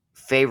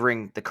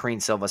favoring the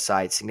Karine Silva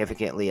side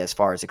significantly as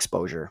far as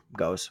exposure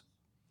goes.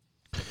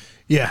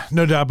 Yeah,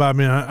 no doubt about it. I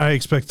mean, I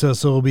expect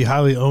Silva will be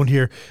highly owned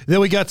here. Then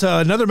we got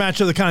another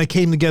matchup that kind of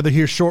came together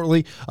here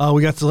shortly.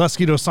 We got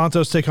Zaleski Dos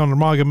Santos take on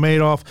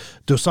Nurmagomedov.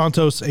 Dos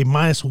Santos a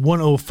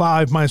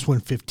 -105,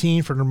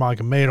 -115 for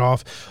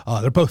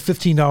Nurmagomedov. They're both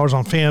 $15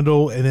 on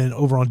FanDuel, and then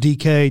over on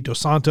DK, Dos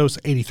Santos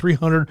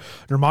 8,300,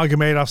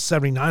 Nurmagomedov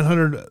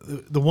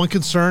 7,900. The one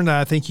concern that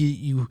I think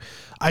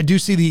I do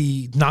see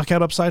the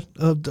knockout upside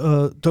of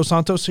Dos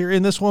Santos here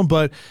in this one,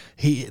 but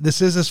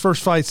this is his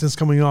first fight since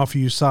coming off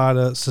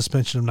USADA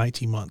suspension of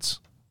 19 months.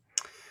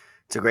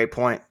 It's a great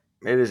point.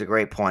 It is a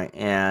great point.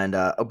 And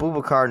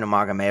Abubakar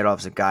Nurmagomedov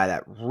is a guy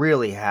that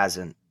really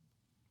hasn't,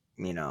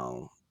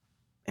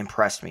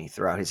 impressed me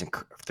throughout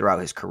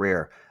his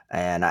career.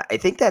 And I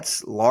think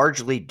that's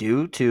largely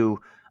due to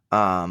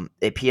a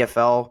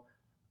PFL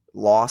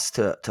loss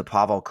to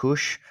Pavel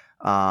Kush.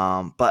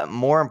 But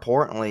more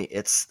importantly,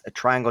 it's a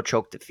triangle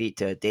choke defeat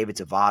to David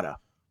Zavada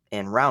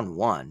in round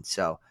 1.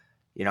 So,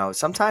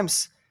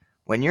 sometimes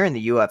when you're in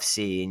the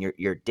UFC and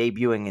you're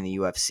debuting in the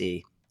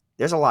UFC,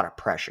 there's a lot of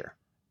pressure.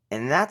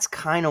 And that's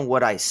kind of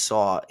what I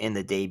saw in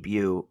the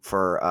debut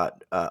for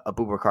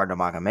Abubakar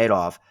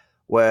Nurmagomedov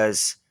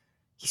was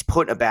he's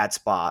put in a bad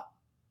spot.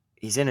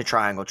 He's in a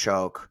triangle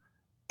choke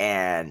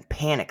and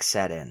panic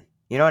set in.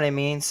 You know what I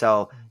mean?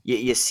 So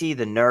you see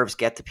the nerves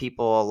get to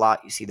people a lot.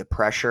 You see the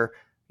pressure,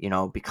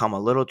 become a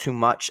little too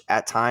much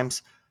at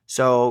times.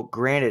 So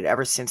granted,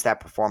 ever since that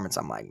performance,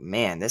 I'm like,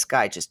 man, this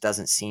guy just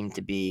doesn't seem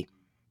to be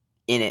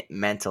in it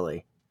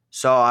mentally.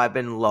 So I've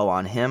been low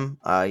on him.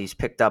 He's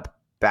picked up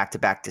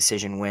back-to-back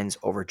decision wins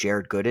over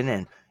Jared Gooden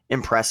and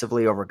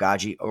impressively over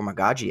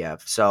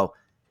Magadziev. So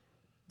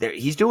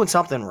he's doing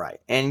something right.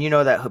 And you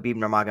know that Khabib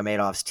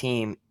Nurmagomedov's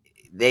team,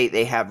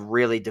 they have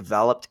really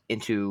developed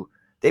into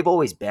 – they've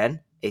always been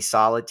a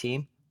solid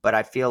team, but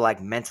I feel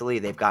like mentally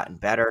they've gotten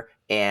better.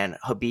 And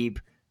Khabib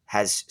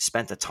has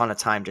spent a ton of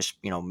time just,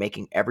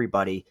 making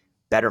everybody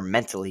better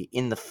mentally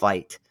in the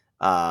fight,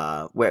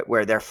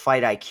 where their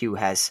fight IQ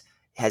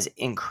has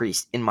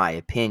increased, in my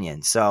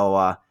opinion.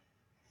 So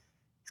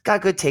he's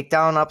got good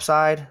takedown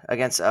upside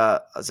against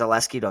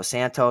Zaleski Dos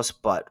Santos,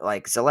 but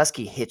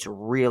Zaleski hits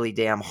really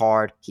damn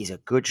hard. He's a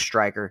good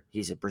striker.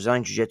 He's a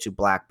Brazilian Jiu-Jitsu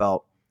black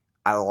belt.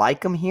 I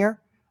like him here.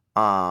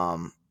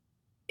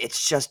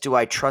 It's just, do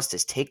I trust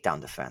his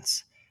takedown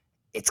defense?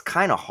 It's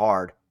kind of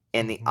hard,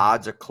 and the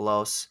odds are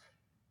close.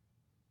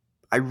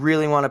 I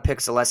really want to pick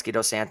Zaleski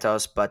Dos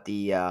Santos, but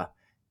the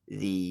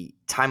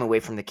time away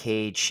from the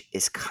cage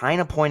is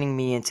kind of pointing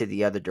me into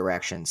the other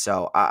direction.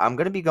 So I'm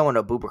going to be going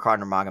to Abubakar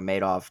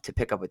Nurmagomedov to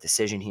pick up a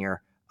decision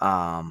here.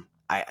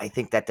 I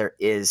think that there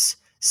is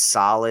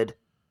solid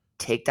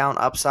takedown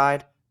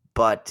upside,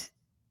 but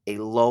a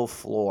low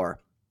floor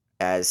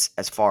as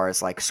far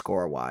as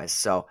score wise.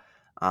 So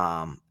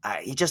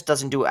he just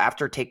doesn't do,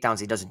 after takedowns,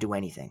 he doesn't do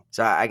anything.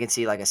 So I can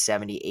see a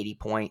 70, 80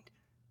 point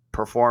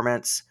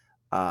performance.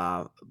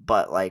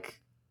 But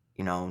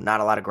not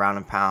a lot of ground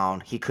and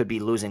pound. He could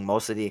be losing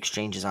most of the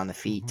exchanges on the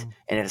feet,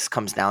 and it just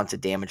comes down to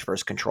damage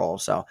versus control.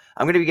 So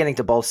I'm going to be getting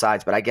to both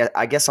sides, but I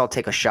guess I'll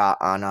take a shot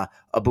on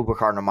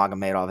Abubakar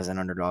Nurmagomedov as an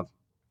underdog.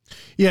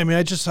 Yeah, I mean,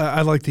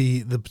 I like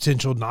the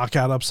potential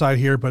knockout upside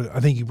here, but I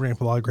think you bring up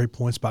a lot of great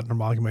points about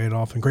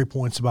Nurmagomedov and great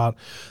points about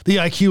the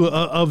IQ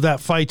of that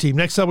fight team.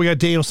 Next up, we got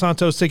Daniel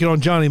Santos taking on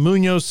Johnny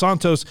Munoz.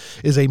 Santos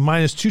is a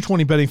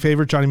 -220 betting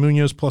favorite. Johnny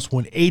Munoz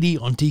 +180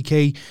 on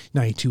DK,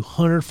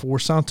 9,200 for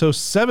Santos,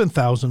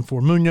 7,000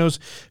 for Munoz,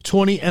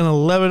 20 and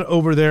 11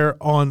 over there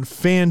on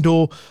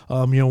FanDuel.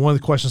 One of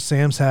the questions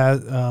Sam's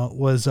had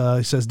was,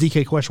 he says,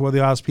 DK question, what are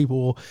the odds people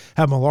will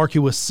have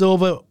malarkey with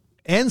Silva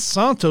and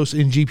Santos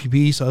in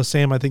GPP. So,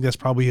 Sam, I think that's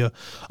probably a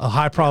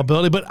high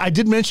probability. But I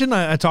did mention,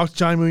 I talked to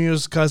Johnny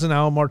Munoz's cousin,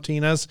 Alan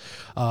Martinez,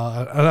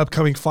 an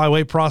upcoming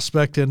flyweight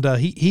prospect, and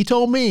he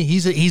told me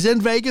he's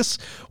in Vegas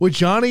with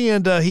Johnny,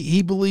 and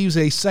he believes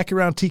a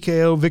second-round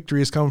TKO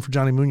victory is coming for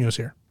Johnny Munoz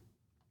here.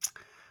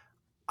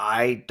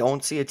 I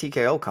don't see a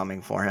TKO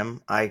coming for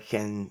him. I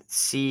can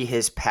see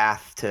his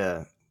path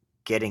to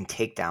getting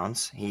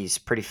takedowns. He's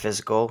pretty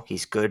physical.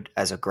 He's good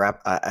as a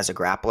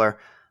grappler.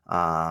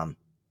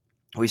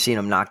 We've seen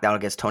him knock down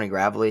against Tony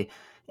Gravely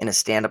in a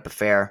stand-up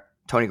affair.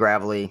 Tony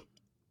Gravely,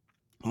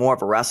 more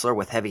of a wrestler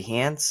with heavy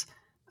hands.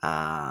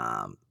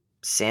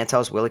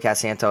 Willie Cat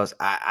Santos,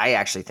 I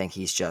actually think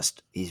he's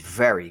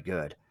very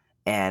good.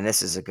 And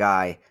this is a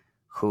guy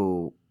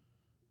who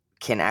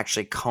can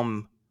actually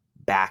come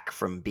back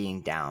from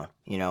being down,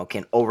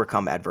 can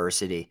overcome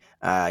adversity.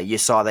 You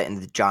saw that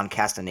in the John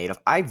Castaneda.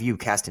 I view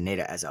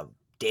Castaneda as a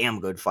damn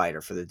good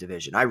fighter for the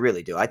division. I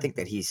really do. I think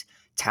that he's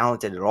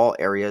talented at all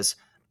areas.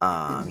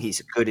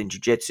 He's good in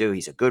jiu-jitsu.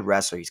 He's a good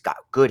wrestler. He's got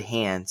good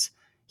hands.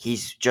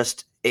 He's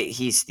just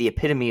he's the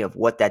epitome of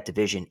what that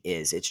division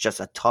is. It's just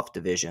a tough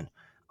division.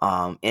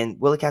 And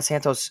Willie Cat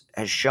Santos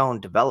has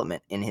shown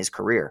development in his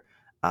career.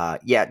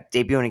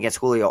 Debuting against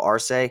Julio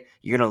Arce,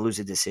 you're going to lose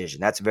a decision.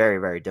 That's very,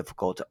 very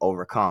difficult to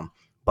overcome.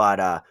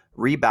 But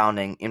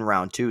rebounding in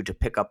round 2 to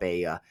pick up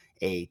a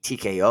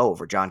TKO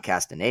over John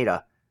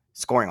Castaneda,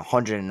 scoring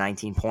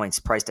 119 points,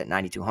 priced at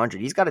 9,200.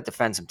 He's got to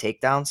defend some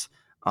takedowns.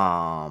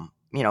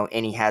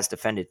 And he has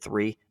defended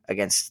 3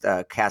 against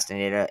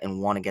Castaneda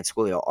and 1 against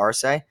Julio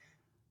Arce.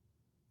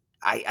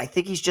 I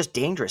think he's just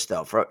dangerous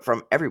though,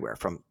 from everywhere,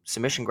 from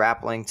submission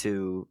grappling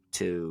to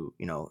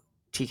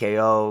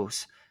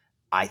TKOs.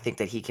 I think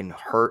that he can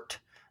hurt.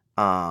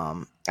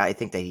 I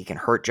think that he can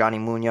hurt Johnny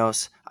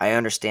Munoz. I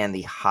understand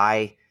the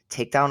high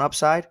takedown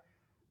upside,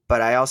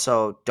 but I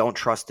also don't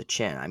trust the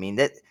chin. I mean,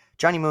 that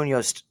Johnny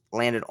Munoz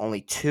landed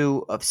only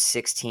 2 of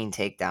 16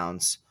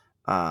 takedowns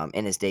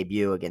in his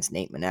debut against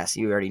Nate Maness.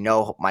 You already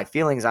know my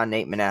feelings on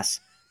Nate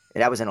Maness.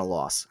 That was in a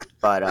loss,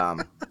 but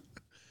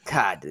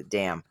God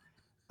damn.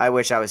 I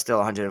wish I was still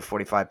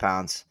 145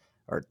 pounds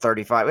or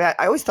 35.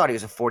 I always thought he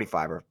was a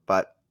 45er,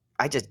 but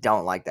I just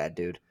don't like that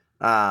dude.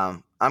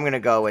 I'm going to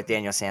go with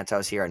Daniel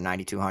Santos here at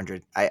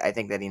 9,200. I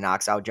think that he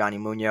knocks out Johnny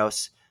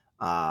Munoz,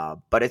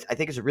 but I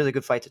think it's a really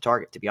good fight to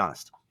target, to be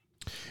honest.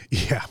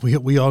 Yeah,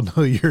 we all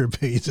know your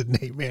opinions of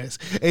Nate Maness.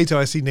 Anytime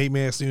I see Nate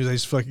Maness news, I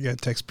just fucking got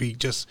text Pete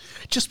just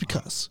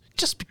because,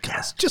 just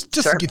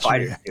to get you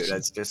reaction. Dude,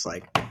 that's just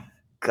like,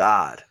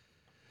 God.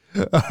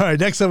 All right,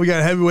 next up we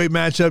got a heavyweight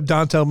matchup: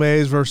 Dontel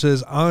Mays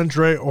versus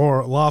Andre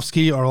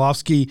Arlovski.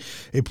 Arlovski,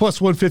 a plus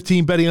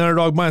 115 betting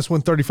underdog, minus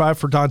 135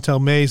 for Dontel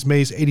Mays.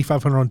 Mays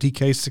 8,500 on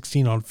DK,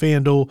 16 on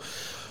FanDuel.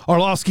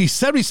 Arlovski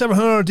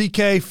 7,700 on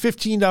DK,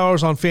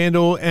 $15 on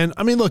FanDuel. And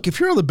I mean, look, if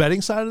you're on the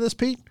betting side of this,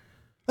 Pete,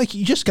 like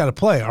you just got to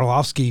play.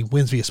 Arlovski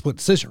wins via split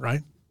decision,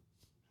 right?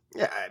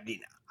 Yeah, I mean,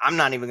 I'm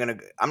not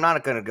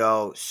gonna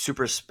go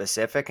super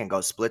specific and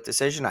go split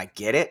decision. I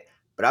get it,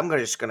 but I'm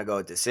just gonna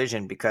go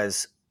decision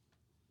because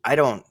I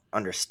don't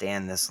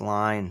understand this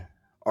line.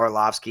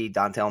 Arlovski,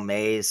 Dontel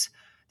Mays,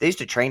 they used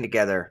to train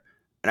together,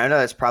 and I know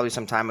that's probably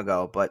some time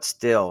ago, but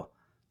still,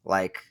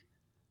 like,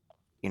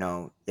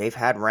 they've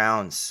had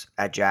rounds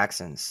at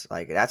Jackson's.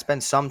 Like, that's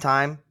been some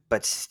time,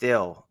 but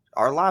still,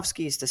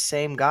 Arlovski is the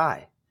same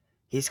guy.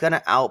 He's going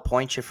to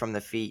outpoint you from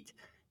the feet.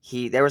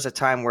 There was a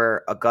time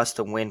where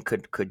Augusta Win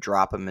could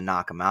drop him and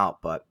knock him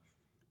out, but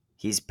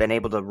he's been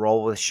able to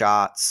roll with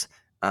shots,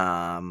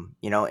 and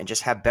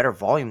just have better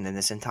volume than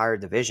this entire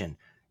division.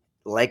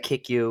 Leg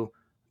kick you,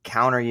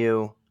 counter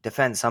you,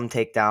 defend some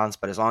takedowns,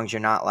 but as long as you're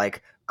not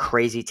like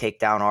crazy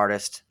takedown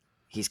artist,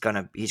 he's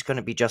gonna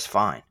be just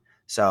fine.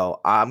 So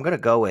I'm gonna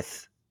go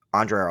with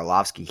Andre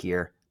Arlovski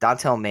here.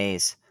 Dontel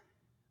Mays,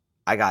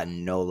 I got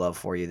no love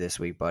for you this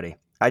week, buddy.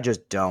 I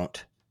just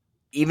don't.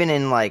 Even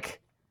in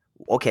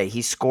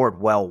he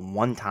scored well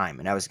one time,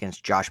 and that was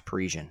against Josh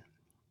Parisian.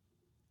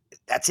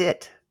 That's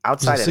it.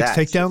 Outside of that,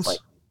 6 takedowns.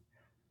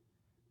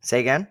 Say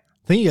again.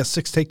 I think he got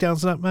 6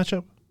 takedowns in that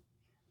matchup.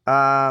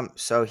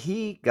 So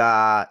he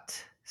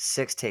got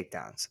 6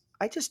 takedowns.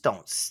 I just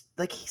don't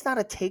he's not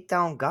a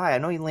takedown guy. I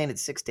know he landed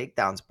 6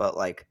 takedowns, but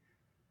I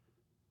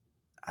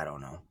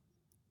don't know.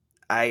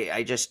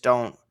 I just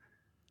don't.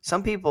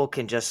 Some people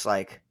can just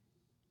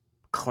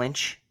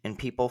clinch and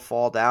people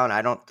fall down.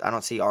 I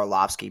don't see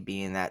Arlovski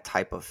being that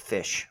type of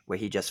fish where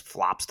he just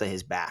flops to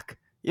his back.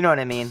 You know what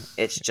I mean?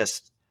 It's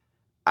just,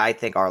 I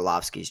think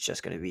Arlovski's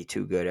just going to be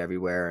too good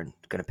everywhere and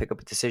going to pick up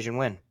a decision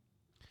win.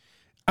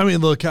 I mean,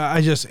 look,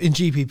 I just, in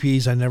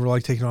GPPs, I never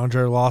like taking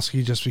Andre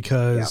Arlovski just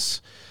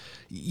because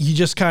you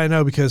just kind of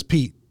know, because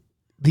Pete,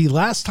 the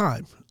last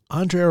time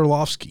Andre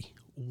Arlovski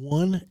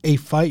won a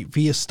fight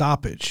via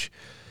stoppage,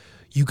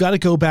 you got to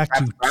go back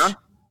to,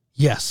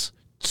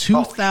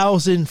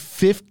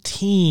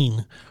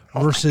 2015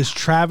 versus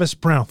Travis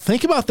Brown.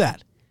 Think about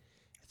that.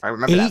 I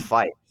remember that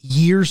fight. 8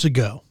 years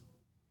ago.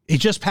 It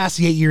just passed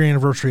the 8-year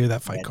anniversary of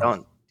that fight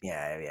card.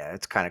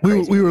 It's kind of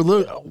crazy. We were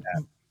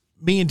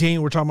me and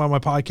Daniel were talking about my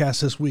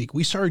podcast this week.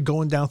 We started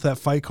going down to that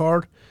fight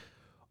card.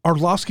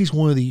 Arlovski's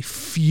one of the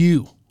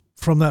few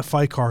from that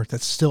fight card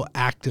that's still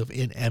active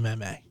in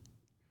MMA.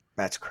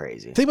 That's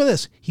crazy. Think about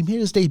this. He made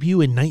his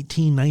debut in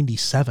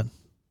 1997.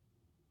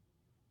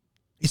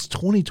 It's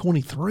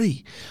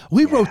 2023.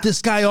 We wrote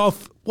this guy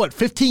off,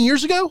 15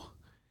 years ago?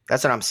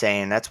 That's what I'm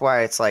saying. That's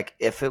why it's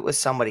if it was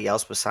somebody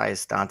else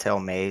besides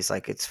Dontel Mays,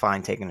 it's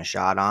fine taking a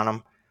shot on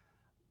him.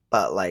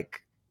 But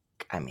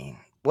I mean,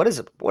 what does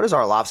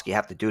Arlovski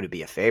have to do to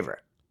be a favorite?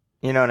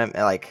 You know what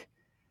I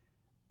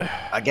mean?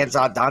 Against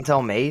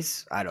Dontel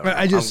Mays? I don't know.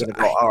 I'm going to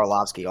go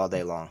Arlovski all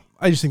day long.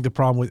 I just think the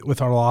problem with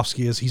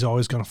Arlovski is he's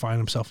always going to find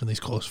himself in these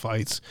close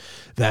fights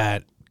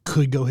that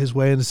could go his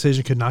way in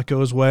decision, could not go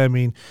his way. I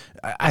mean,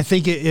 I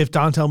think if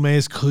Dontel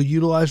Mays could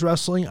utilize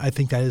wrestling, I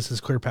think that is his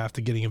clear path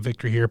to getting a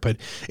victory here. But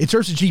in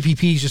terms of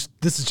GPPs,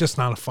 this is just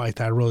not a fight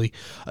that I really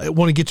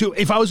want to get to.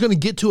 If I was going to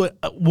get to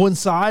one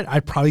side,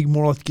 I'd probably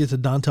more like to get to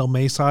Dontel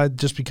Mays' side,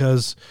 just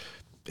because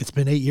it's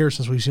been 8 years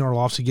since we've seen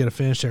Arlovski get a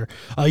finish there.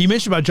 You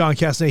mentioned about John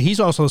Castaneda.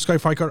 He's also a Sky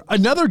fight card.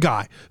 Another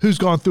guy who's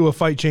gone through a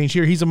fight change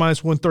here. He's a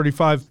minus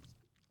 135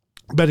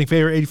 Betting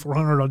favorite,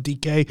 8,400 on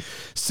DK,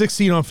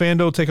 16 on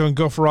FanDuel. Take on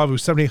Gofarov,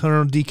 who's 7,800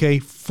 on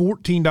DK,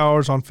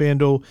 $14 on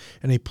FanDuel,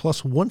 and a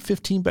plus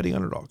 115 betting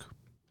underdog.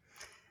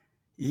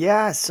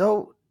 Yeah,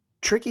 so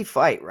tricky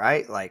fight,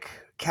 right? Like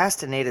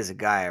Castaneda is a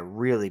guy I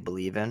really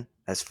believe in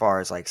as far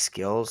as like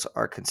skills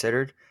are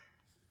considered.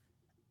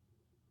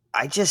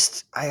 I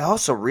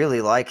also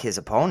really like his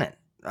opponent.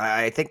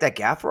 I think that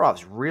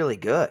Gafarov's really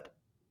good.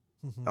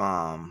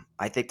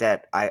 I think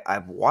that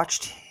I've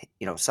watched,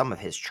 some of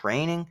his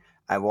training.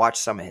 I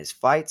watched some of his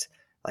fights.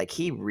 Like get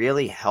he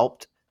really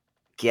helped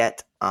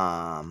get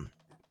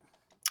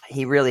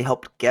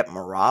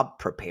Marab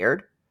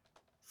prepared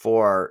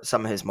for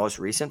some of his most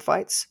recent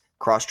fights,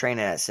 cross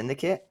training at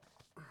Syndicate.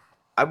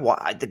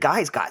 The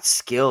guy's got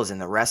skills in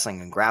the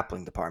wrestling and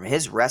grappling department.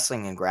 His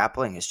wrestling and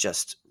grappling is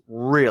just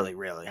really,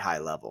 really high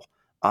level.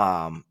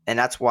 And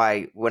that's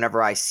why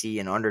whenever I see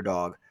an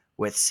underdog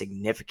with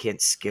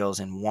significant skills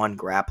in one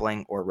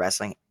grappling or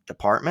wrestling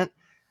department,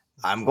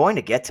 I'm going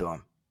to get to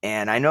him.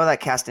 And I know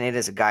that Castaneda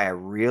is a guy I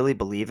really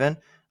believe in.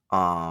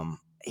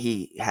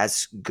 He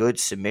has good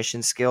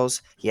submission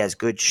skills. He has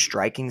good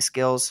striking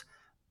skills.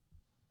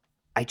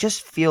 I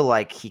just feel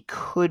like he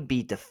could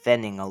be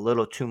defending a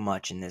little too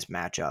much in this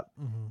matchup.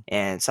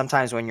 And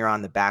sometimes when you're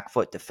on the back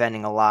foot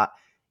defending a lot,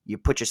 you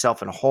put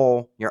yourself in a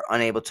hole. You're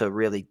unable to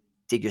really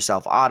dig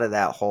yourself out of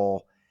that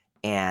hole.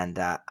 And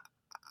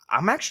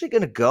I'm actually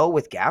going to go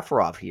with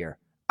Gafarov here.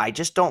 I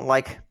don't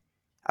like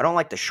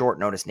the short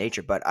notice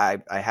nature, but I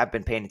have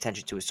been paying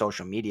attention to his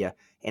social media,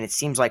 and it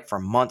seems like for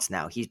months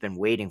now he's been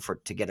waiting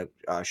to get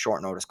a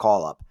short notice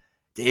call up.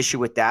 The issue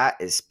with that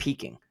is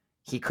peaking.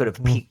 He could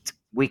have peaked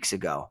weeks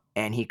ago,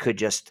 and he could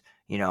just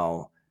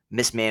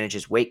mismanage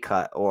his weight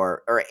cut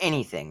or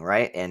anything,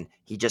 right? And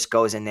he just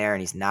goes in there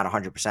and he's not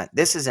 100%.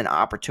 This is an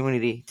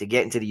opportunity to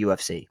get into the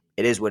UFC.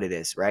 It is what it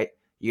is, right?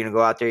 You're gonna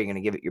go out there, you're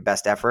gonna give it your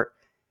best effort.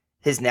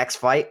 His next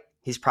fight,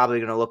 he's probably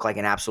gonna look like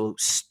an absolute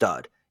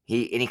stud.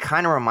 He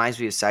kind of reminds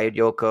me of Sayed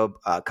Yokob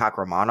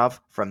Kakramanov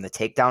from the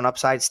takedown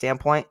upside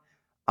standpoint.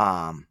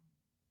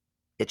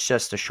 It's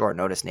just a short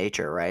notice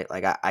nature, right?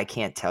 Like I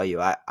can't tell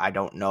you. I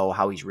don't know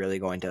how he's really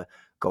going to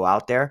go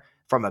out there.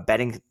 From a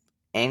betting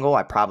angle,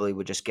 I probably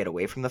would just get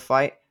away from the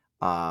fight.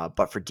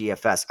 But for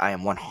DFS, I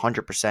am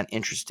 100%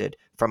 interested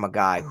from a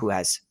guy who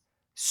has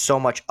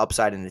so much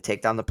upside in the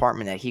takedown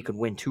department that he could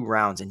win 2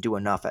 rounds and do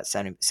enough at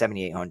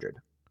 7,800.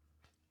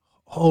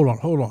 Hold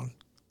on.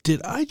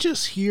 Did I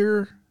just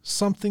hear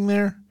something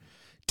there?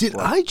 Did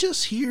What? I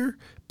just hear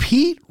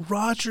Pete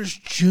Rogers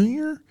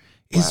Jr.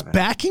 is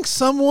backing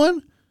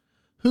someone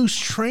who's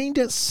trained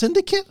at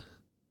Syndicate?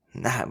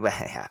 Nah,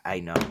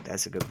 I know.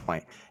 That's a good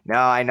point. No,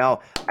 I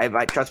know.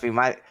 I trust me.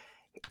 I've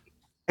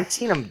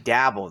seen him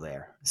dabble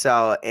there.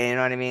 So, you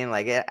know what I mean?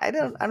 Like, I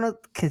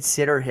don't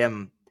consider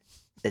him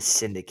the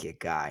Syndicate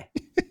guy.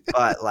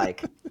 But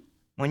like,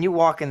 when you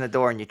walk in the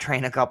door and you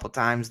train a couple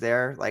times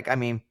there, like, I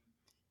mean,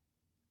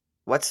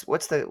 what's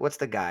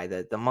the guy,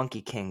 the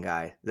Monkey King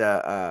guy,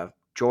 the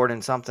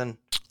Jordan something?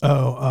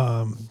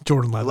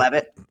 Jordan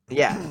Levitt.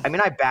 Yeah, I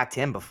mean, I backed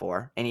him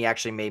before, and he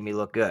actually made me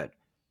look good.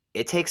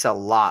 It takes a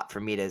lot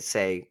for me to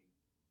say,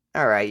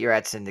 "All right, you're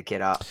at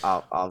Syndicate.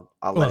 I'll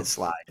let it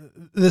slide."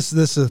 This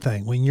is the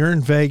thing. When you're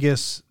in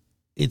Vegas,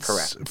 it's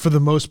Correct. for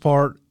the most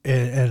part,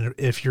 and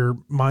if your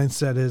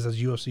mindset is as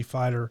a UFC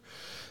fighter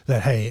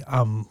that, hey,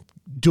 I'm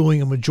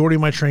doing a majority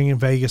of my training in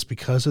Vegas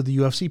because of the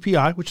UFC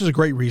PI, which is a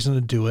great reason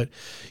to do it.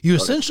 You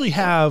essentially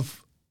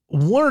have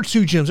 1 or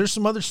 2 gyms. There's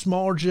some other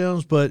smaller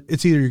gyms, but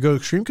it's either you go to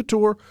Extreme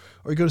Couture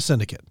or you go to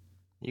Syndicate.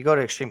 You go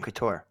to Extreme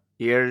Couture.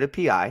 You go to the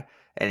PI,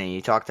 and then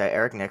you talk to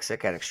Eric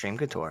Nixick at Extreme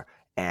Couture,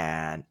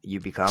 and you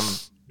become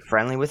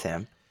friendly with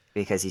him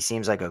because he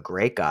seems like a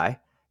great guy,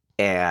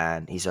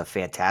 and he's a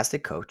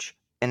fantastic coach,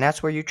 and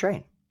that's where you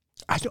train.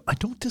 I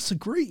don't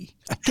disagree.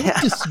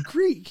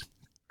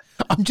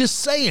 I'm just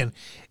saying,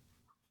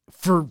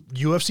 for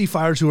UFC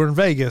fighters who are in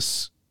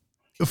Vegas,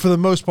 for the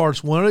most part,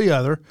 it's one or the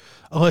other,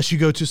 unless you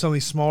go to some of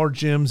these smaller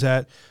gyms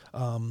at,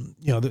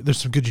 there's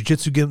some good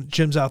jiu-jitsu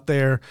gyms out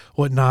there,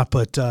 whatnot.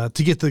 But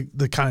to get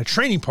the kind of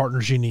training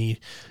partners you need,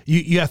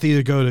 you have to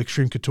either go to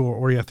Extreme Couture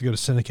or you have to go to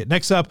Syndicate.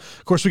 Next up,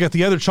 of course, we got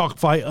the other chalk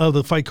fight of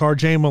the fight card.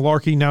 Jamie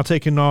Malarkey now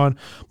taking on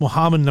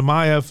Muhammad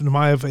Namaev.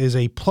 Namaev is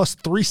a plus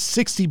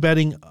 360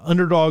 betting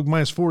underdog,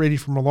 minus 480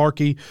 for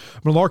Malarkey.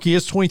 Malarkey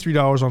is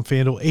 $23 on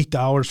FanDuel,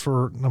 $8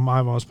 for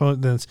Namaev on his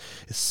opponent. Then it's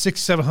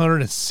 $6,700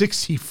 and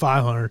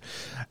 $6,500.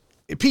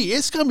 Pete,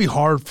 it's going to be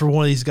hard for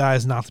one of these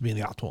guys not to be in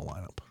the optimal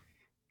lineup.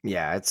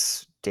 Yeah,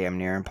 it's damn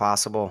near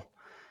impossible.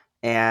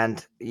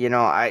 And,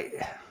 I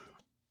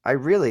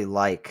really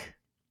like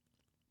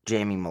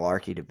Jamie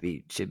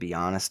Malarkey to be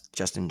honest,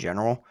 just in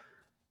general.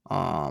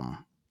 I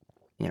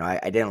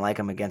didn't like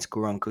him against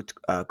Gurun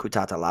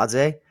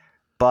Kutataladze,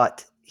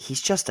 but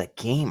he's just a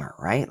gamer,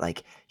 right?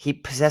 Like he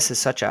possesses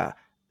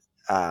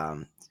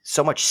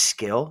so much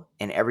skill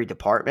in every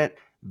department.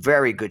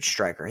 Very good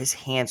striker. His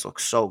hands look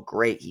so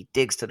great. He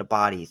digs to the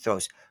body. He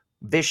throws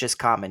vicious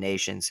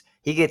combinations.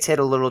 He gets hit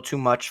a little too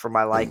much for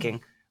my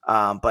liking,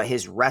 but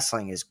his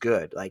wrestling is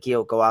good. Like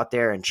he'll go out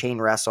there and chain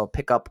wrestle,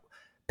 pick up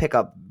pick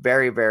up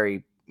very,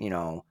 very,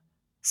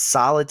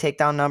 solid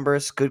takedown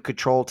numbers, good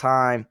control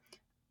time.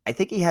 I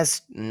think he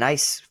has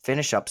nice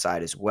finish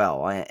upside as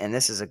well. And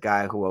this is a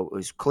guy who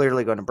is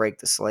clearly going to break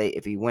the slate.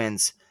 If he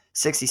wins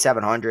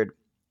 6,700,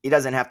 he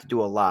doesn't have to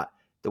do a lot.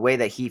 The way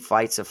that he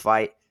fights a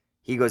fight,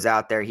 he goes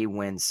out there, he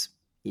wins,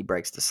 he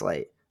breaks the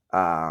slate.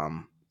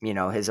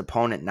 His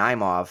opponent,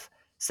 Naimov,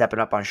 stepping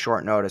up on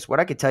short notice. What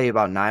I could tell you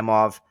about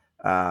Naimov,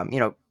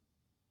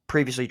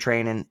 previously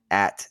training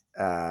at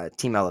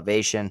Team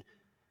Elevation.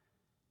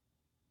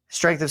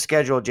 Strength of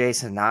schedule,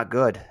 Jason, not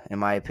good, in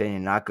my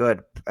opinion. Not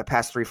good.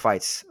 Past 3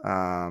 fights.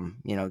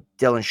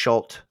 Dylan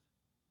Schultz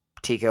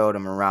TKO'd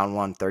him in round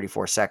 1,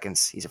 34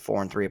 seconds. He's a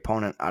 4-3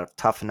 opponent out of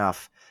Tough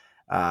Enough.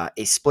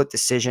 A split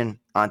decision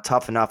on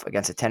Tough Enough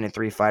against a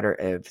 10-3 fighter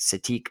of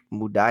Satiq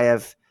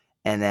Mudayev,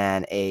 and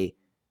then a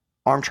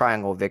arm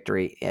triangle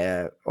victory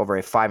over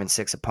a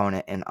 5-6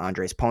 opponent in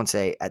Andres Ponce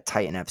at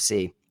Titan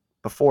FC.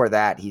 Before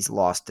that, he's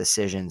lost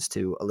decisions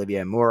to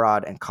Olivier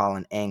Murad and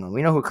Colin Anglin.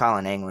 We know who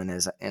Colin Anglin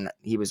is, and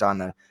he was on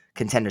the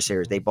Contender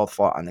Series. They both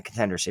fought on the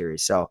Contender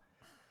Series. So,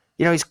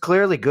 he's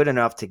clearly good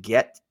enough to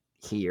get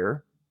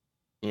here.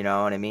 You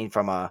know what I mean?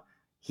 From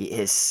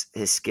his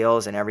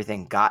skills and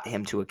everything got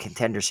him to a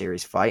Contender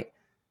Series fight.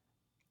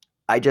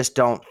 I just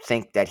don't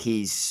think that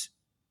he's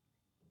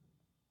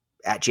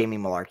at Jamie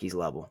Malarkey's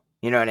level.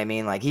 You know what I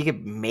mean? Like, he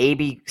could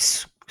maybe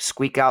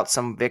squeak out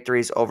some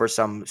victories over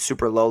some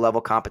super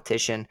low-level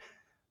competition,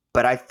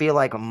 but I feel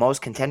like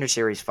most Contender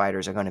Series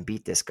fighters are going to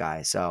beat this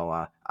guy.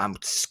 So I'm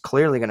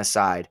clearly going to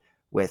side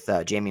with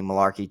Jamie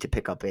Malarkey to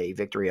pick up a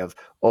victory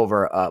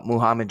over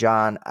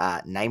Muhammadjan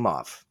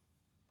Naimov.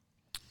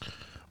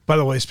 By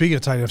the way, speaking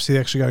of Titan FC, they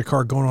actually got a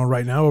card going on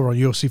right now over on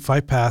UFC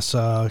Fight Pass.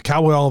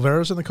 Cowboy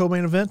Oliveira's in the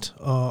co-main event.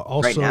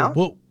 Also, right now?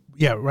 Well,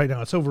 yeah, right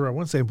now. It's over, I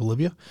want to say, in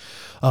Bolivia.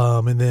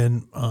 And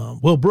then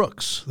Will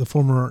Brooks, the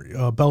former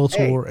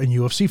Bellator and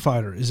UFC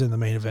fighter, is in the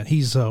main event.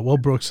 Will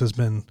Brooks has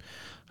been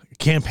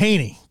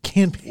campaigning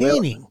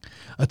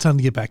a ton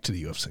to get back to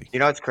the UFC. You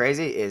know what's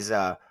crazy is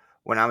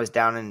when I was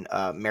down in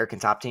American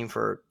Top Team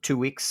for 2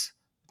 weeks,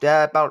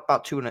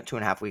 about two and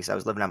a half weeks, I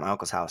was living at my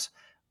uncle's house.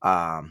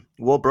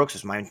 Will Brooks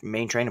was my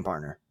main training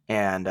partner,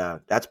 and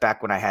that's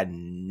back when I had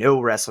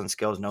no wrestling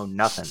skills, no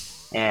nothing.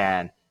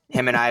 And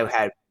him and I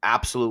had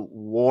absolute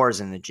wars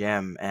in the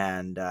gym.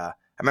 And I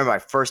remember my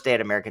first day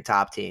at American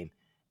Top Team,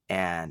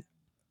 and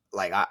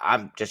like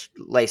I'm just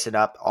lacing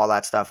up all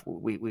that stuff.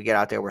 We get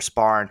out there, we're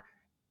sparring.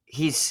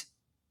 He's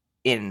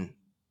in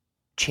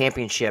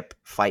championship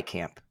fight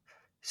camp.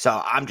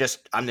 So I'm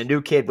the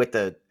new kid with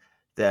the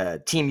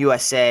Team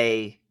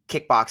USA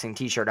kickboxing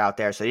t-shirt out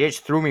there. So they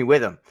just threw me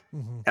with him.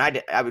 Mm-hmm.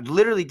 And I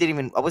literally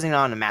I wasn't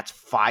on the match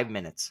 5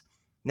 minutes.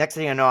 Next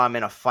thing I know, I'm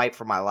in a fight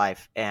for my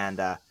life.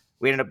 And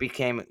we ended up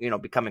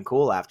becoming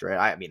cool after it.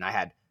 I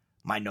had,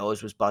 my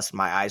nose was busted.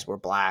 My eyes were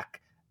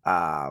black.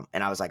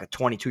 And I was like a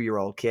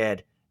 22-year-old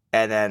kid.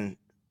 And then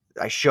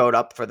I showed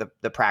up for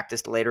the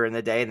practice later in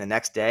the day and the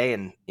next day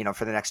and,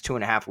 for the next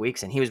 2.5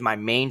 weeks. And he was my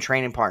main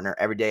training partner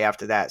every day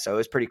after that. So it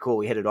was pretty cool.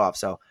 We hit it off.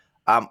 So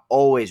I'm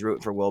always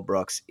rooting for Will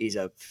Brooks. He's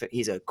a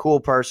cool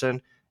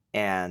person.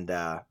 And,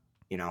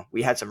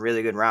 we had some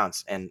really good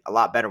rounds and a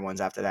lot better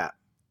ones after that.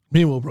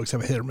 Me and Will Brooks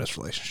have a hit or miss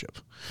relationship.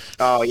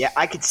 Oh yeah.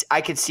 I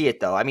could see it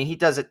though. I mean, he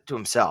does it to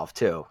himself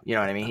too. You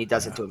know what I mean? He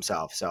does it to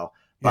himself. So,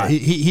 but yeah,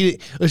 he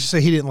let's just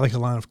say he didn't like a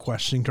line of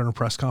questioning during a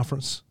press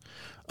conference.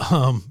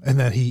 And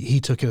that he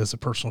took it as a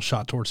personal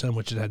shot towards him,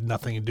 which it had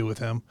nothing to do with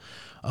him.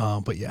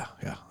 But yeah.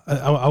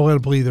 I want to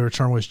believe the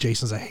term was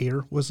Jason's a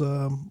hater was a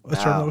term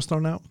that was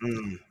thrown out.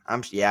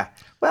 Yeah.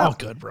 Well, all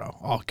good, bro.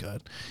 All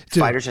good.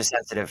 Dude, fighters are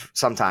sensitive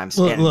sometimes.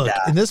 Look,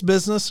 in this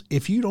business,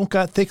 if you don't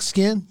got thick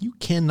skin, you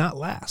cannot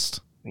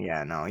last.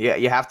 Yeah, no. Yeah,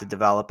 you have to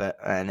develop it.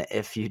 And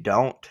if you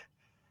don't,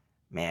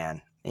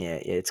 man, yeah,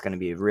 it's going to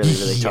be a really,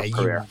 really tough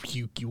career.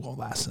 You won't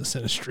last in this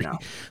industry. No,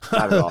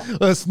 not at all.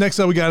 Next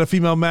up, we got a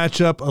female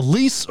matchup.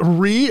 Elise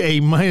Reed,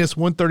 a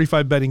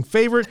 -135 betting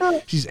favorite.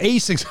 She's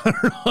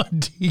A600 on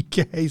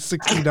DK,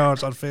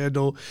 $16 on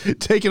FanDuel.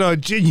 Taking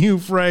on Jin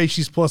Frey.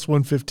 She's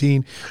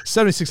 +115,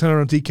 $7,600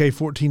 on DK,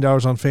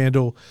 $14 on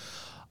FanDuel.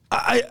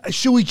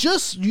 Should we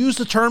just use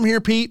the term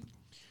here, Pete?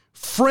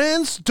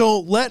 Friends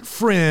don't let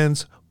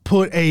friends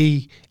put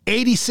a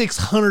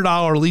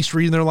 $8,600 Elise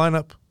Reed in their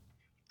lineup.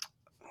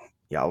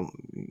 Yo,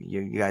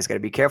 you guys got to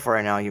be careful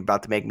right now. You're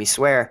about to make me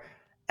swear.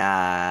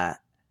 What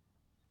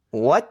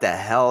the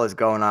hell is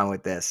going on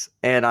with this?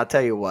 And I'll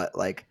tell you what,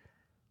 like,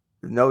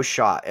 no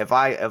shot. If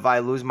I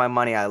lose my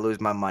money, I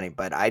lose my money.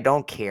 But I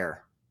don't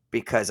care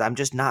because I'm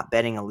just not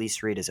betting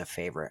Elise Reed as a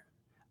favorite.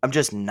 I'm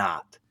just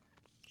not.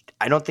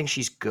 I don't think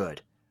she's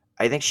good.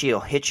 I think she'll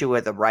hit you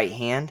with a right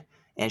hand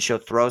and she'll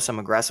throw some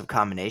aggressive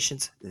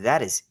combinations.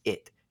 That is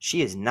it.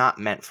 She is not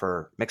meant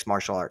for mixed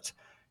martial arts.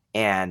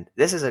 And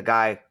this is a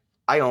guy.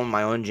 I own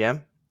my own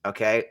gym,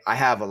 okay? I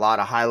have a lot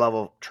of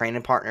high-level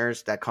training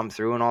partners that come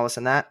through and all this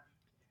and that.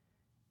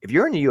 If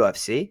you're in the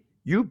UFC,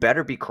 you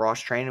better be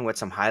cross-training with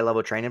some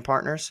high-level training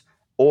partners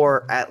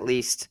or at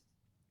least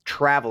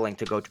traveling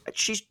to go.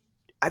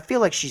 I feel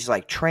like she's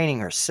like training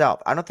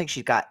herself. I don't think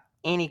she's got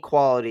any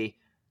quality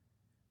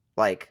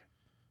like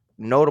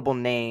notable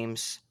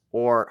names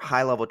or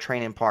high level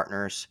training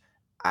partners,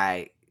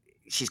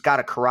 she's got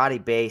a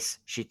karate base.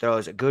 She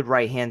throws a good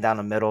right hand down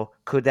the middle.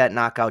 Could that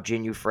knock out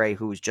Jin Frey,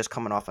 who's just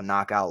coming off a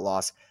knockout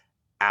loss?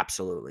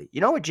 Absolutely.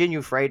 You know what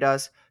Jin Frey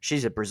does?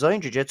 She's a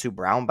Brazilian Jiu-Jitsu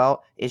brown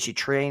belt, and she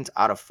trains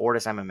out of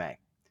Fortis MMA.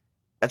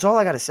 That's all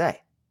I got to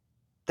say.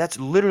 That's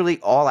literally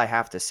all I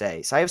have to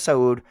say. Saif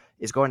Saud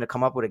is going to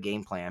come up with a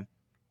game plan.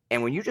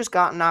 And when you just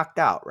got knocked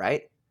out,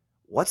 right?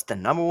 What's the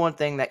number one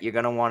thing that you're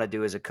going to want to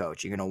do as a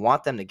coach? You're going to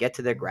want them to get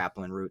to their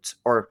grappling roots,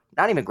 or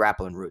not even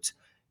grappling roots,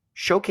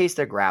 showcase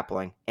their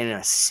grappling in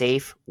a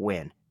safe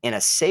win. And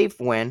a safe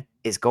win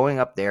is going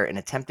up there and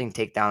attempting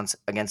takedowns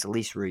against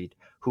Elise Reed,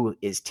 who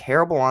is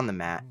terrible on the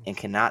mat and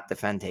cannot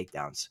defend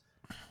takedowns.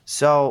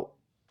 So,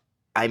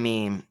 I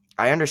mean,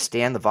 I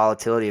understand the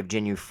volatility of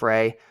Jin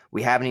Frey.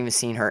 We haven't even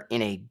seen her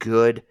in a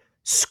good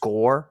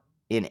score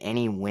in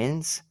any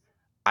wins.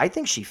 I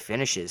think she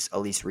finishes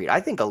Elise Reed. I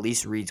think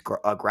Elise Reed's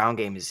ground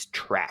game is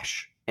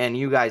trash. And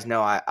you guys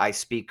know I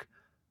speak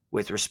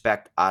with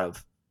respect out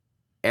of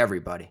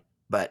everybody.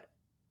 But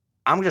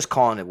I'm just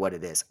calling it what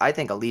it is. I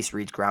think Elise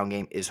Reed's ground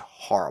game is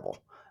horrible.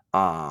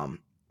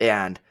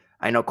 And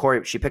I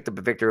know she picked up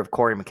a victory of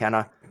Corey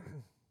McKenna.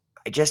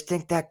 I just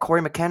think that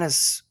Corey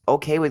McKenna's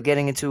okay with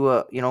getting into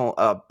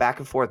a back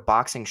and forth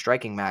boxing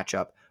striking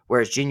matchup,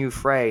 whereas Jin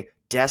Frey,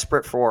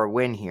 desperate for a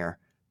win here,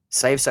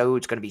 Saif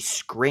Saud's going to be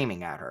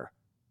screaming at her.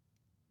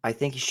 I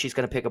think she's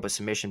going to pick up a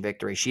submission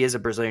victory. She is a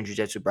Brazilian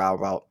Jiu-Jitsu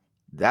brown belt.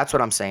 That's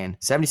what I'm saying.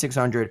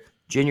 7,600.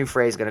 Jin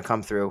Frey is going to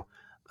come through.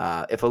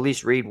 If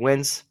Elise Reed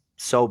wins,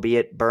 so be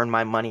it. Burn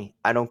my money.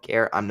 I don't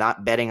care. I'm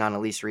not betting on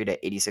Elise Reed at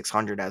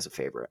 8,600 as a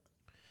favorite.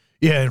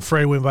 Yeah, and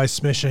Frey win by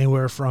submission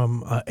anywhere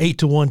from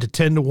 8-1 to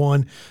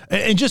 10-1.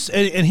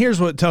 And here's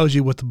what tells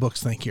you what the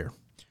books think here.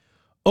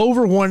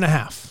 Over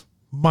 1.5,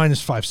 minus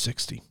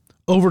 560.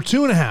 Over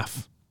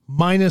 2.5,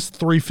 minus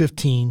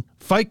 315.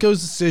 Fight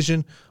goes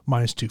decision,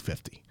 minus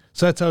 250.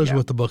 So that tells you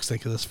what the books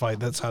think of this fight.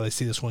 That's how they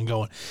see this one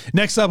going.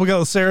 Next up, we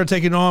got Lacera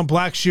taking on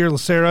Blackshear.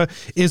 Lacera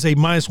is a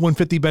minus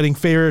 150 betting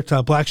favorite.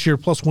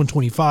 Blackshear plus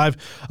 125.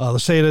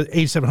 Lacera,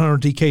 8,700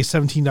 DK,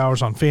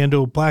 $17 on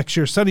FanDuel.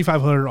 Blackshear,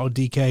 7,500 on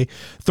DK,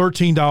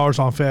 $13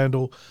 on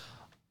FanDuel.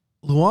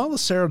 Luan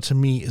Lacera, to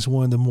me, is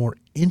one of the more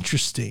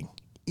interesting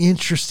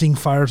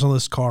fighters on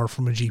this card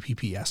from a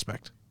GPP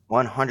aspect.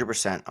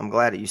 100%. I'm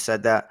glad that you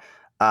said that.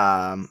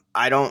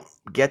 I don't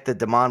get the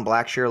Damon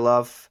Blackshear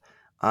love.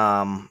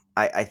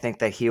 I think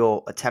that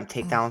he'll attempt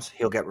takedowns.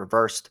 He'll get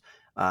reversed.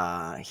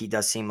 He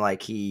does seem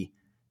like he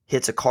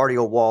hits a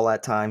cardio wall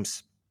at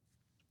times.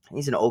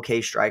 He's an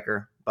okay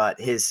striker, but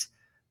his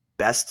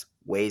best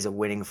ways of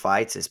winning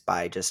fights is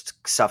by just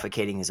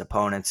suffocating his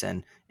opponents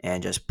and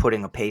just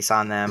putting a pace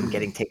on them,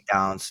 getting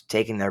takedowns,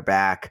 taking their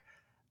back.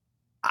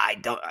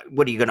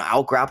 What are you going to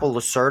out-grapple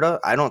Lacerda?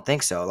 I don't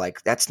think so.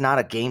 Like, that's not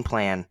a game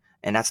plan,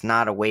 and that's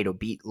not a way to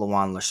beat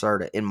Luan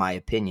Lacerda, in my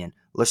opinion.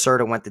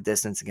 Lacerda went the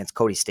distance against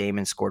Cody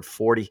Stamann, scored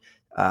 40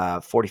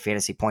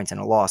 fantasy points in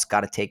a loss,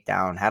 got a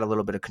takedown, had a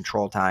little bit of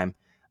control time.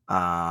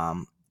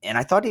 And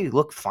I thought he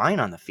looked fine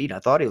on the feet. I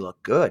thought he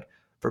looked good.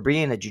 For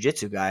being a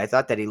jiu-jitsu guy, I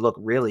thought that he looked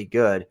really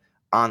good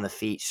on the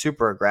feet,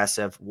 super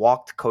aggressive,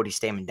 walked Cody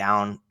Stamann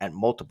down at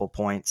multiple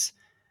points.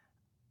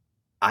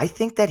 I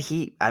think that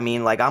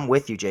I'm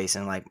with you,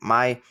 Jason. Like,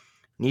 my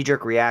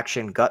knee-jerk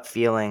reaction, gut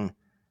feeling,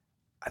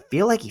 I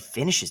feel like he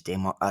finishes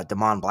Damon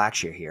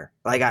Blackshear here.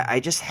 Like, I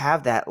just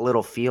have that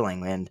little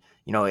feeling. And,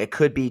 it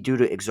could be due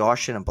to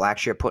exhaustion and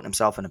Blackshear putting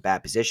himself in a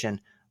bad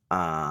position.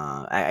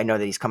 I know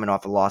that he's coming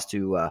off a loss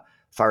to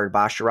Farid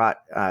Basharat,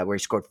 where he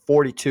scored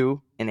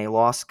 42 in a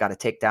loss, got a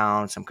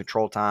takedown, some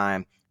control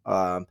time.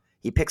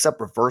 He picks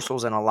up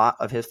reversals in a lot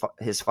of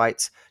his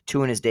fights,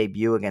 2 in his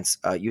debut against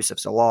Yusuf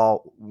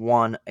Zalal,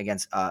 1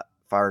 against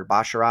Farid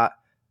Basharat.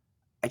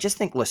 I just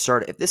think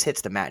Lacerda, if this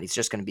hits the mat, he's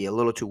just going to be a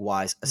little too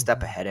wise, a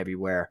step ahead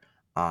everywhere.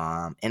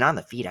 And on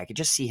the feet, I could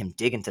just see him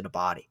dig into the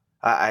body.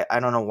 I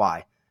don't know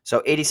why.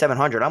 So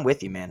 8,700, I'm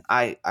with you, man.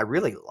 I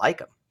really like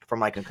him from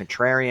like a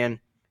contrarian.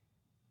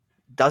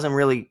 Doesn't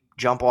really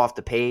jump off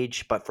the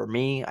page, but for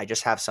me, I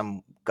just have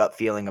some gut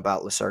feeling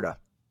about Lacerda.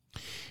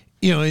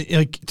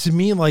 To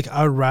me,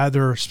 I'd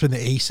rather spend the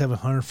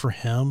 8,700 for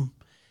him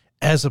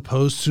as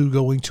opposed to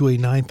going to a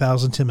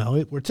 9,000 Tim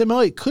Elliott, where Tim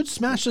Elliott could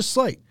smash the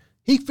slate.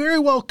 He very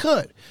well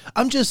could.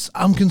 I'm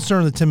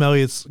concerned that Tim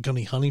Elliott's going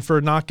to be hunting for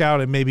a knockout,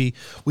 and maybe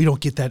we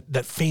don't get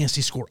that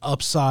fantasy score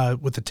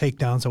upside with the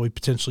takedowns that we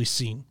potentially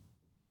seen.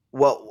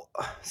 Well,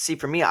 see,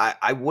 for me,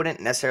 I wouldn't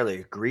necessarily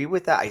agree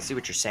with that. I see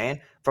what you're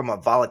saying. From a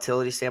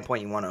volatility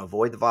standpoint, you want to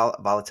avoid the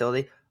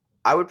volatility.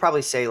 I would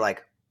probably say,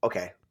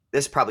 okay,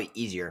 this is probably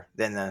easier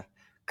than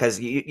because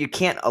you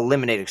can't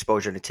eliminate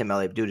exposure to Tim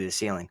Elliott due to the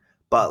ceiling.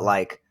 But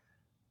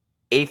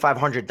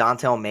 8,500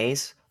 Dontel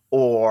Mays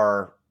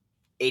or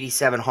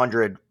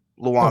 8,700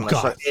 Luan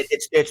Lacerda.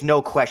 It's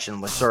no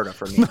question Lacerda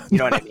for me. You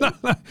know what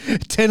I mean?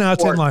 10 out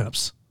of 10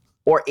 lineups.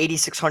 Or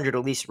 8,600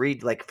 Elise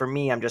Reed. Like, for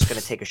me, I'm just going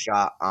to take a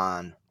shot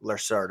on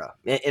Lacerda,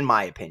 in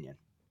my opinion.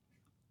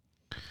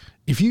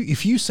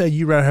 if you say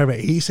you'd rather have an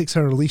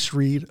 8,600 Elise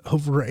Reed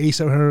over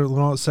 8,700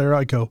 Laurent Sarah,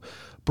 I go,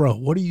 bro,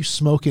 what are you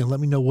smoking? Let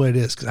me know what it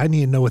is, because I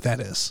need to know what that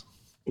is.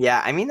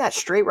 Yeah, I mean, that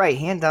straight right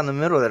hand down the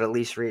middle that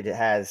Elise Reed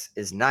has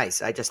is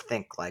nice. I just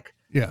think, like,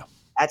 Yeah.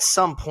 at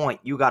some point,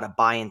 you got to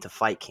buy into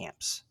fight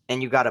camps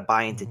and you got to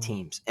buy into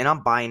teams. And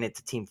I'm buying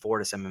into Team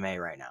Fortis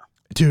MMA right now.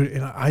 Dude,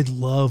 and I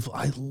love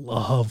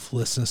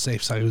listening to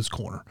Safe Saud's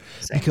Corner.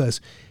 Same.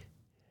 Because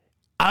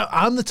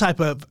I'm the type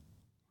of,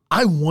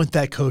 I want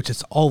that coach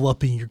that's all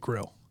up in your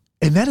grill.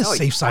 And that is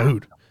Safe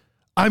Saud.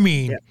 I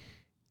mean,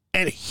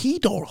 and he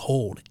don't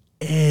hold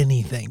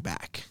anything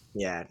back.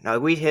 Yeah, no,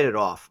 we'd hit it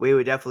off. We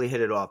would definitely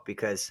hit it off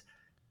because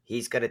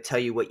he's going to tell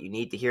you what you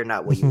need to hear,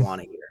 not what you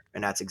want to hear.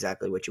 And that's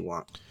exactly what you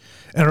want.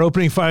 And our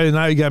opening fight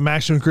tonight, you got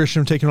Maximum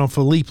Grisham taking on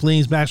Philippe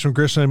Lins. Maximum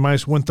Grisham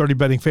minus 130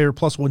 betting favorite,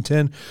 plus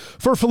 110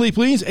 for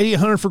Philippe Lins.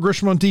 8,800 for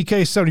Grisham on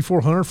DK,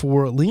 7,400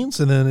 for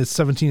Lins. And then it's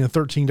 $17 and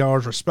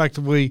 $13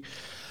 respectively.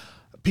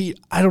 Pete,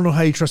 I don't know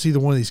how you trust either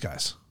one of these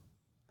guys.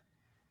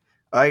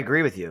 I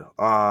agree with you.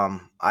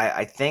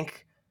 I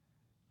think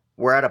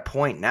we're at a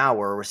point now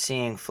where we're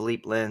seeing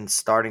Philippe Lins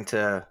starting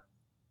to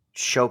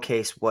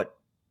showcase what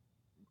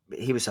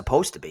he was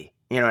supposed to be.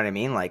 You know what I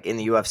mean? Like in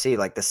the UFC,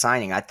 like the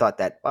signing, I thought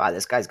that, wow,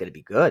 this guy's going to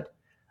be good.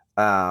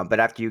 But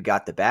after you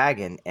got the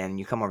bag and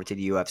you come over to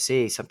the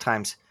UFC,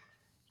 sometimes,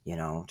 you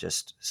know,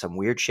 just some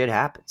weird shit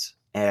happens.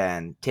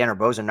 And Tanner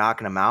Boser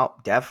knocking him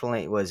out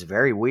definitely was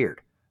very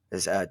weird.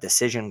 There's a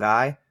decision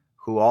guy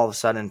who all of a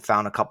sudden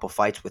found a couple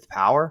fights with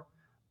power.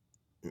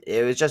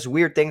 It was just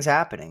weird things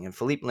happening. And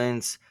Philippe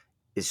Lins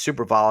is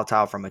super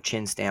volatile from a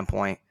chin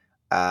standpoint,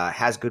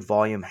 has good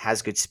volume,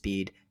 has good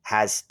speed,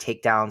 has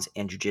takedowns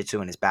and jiu-jitsu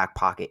in his back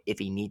pocket if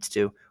he needs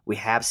to. We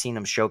have seen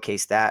him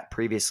showcase that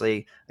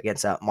previously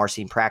against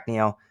Marcin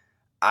Prachnio.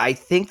 I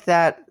think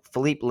that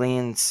Philippe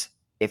Lins,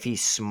 if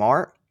he's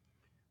smart,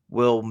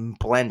 will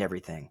blend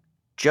everything.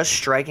 Just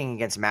striking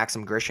against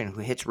Maxim Grishin, who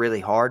hits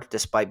really hard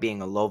despite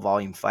being a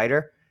low-volume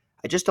fighter,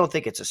 I just don't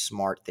think it's a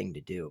smart thing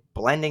to do.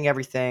 Blending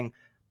everything,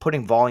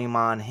 putting volume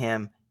on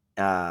him,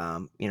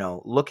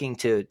 looking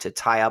to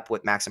tie up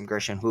with Maxim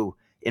Grishin, who,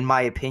 in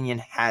my opinion,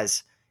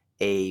 has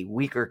a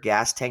weaker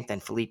gas tank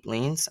than Philippe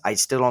Lins. I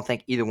still don't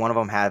think either one of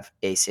them have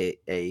a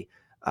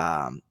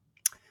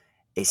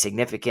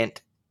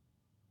significant,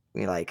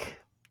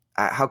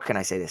 how can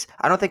I say this?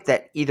 I don't think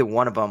that either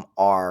one of them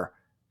are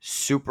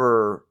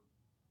super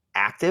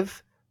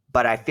active,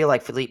 but I feel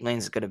like Philippe Lins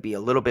is going to be a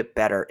little bit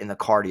better in the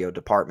cardio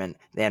department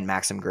than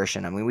Maxim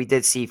Grishin. I mean, we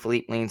did see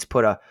Philippe Lins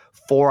put a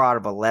 4 out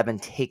of 11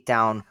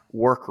 takedown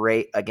work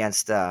rate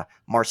against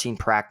Marcin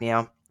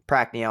Prachnio.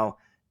 Prachnio,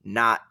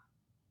 not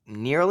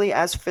nearly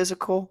as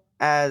physical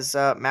as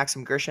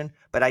Maxim Grishin,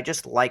 but I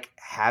just like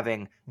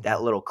having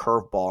that little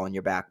curveball in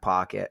your back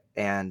pocket.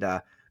 And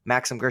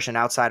Maxim Grishin,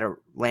 outside of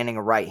landing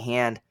a right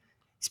hand,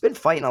 he's been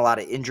fighting a lot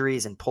of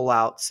injuries and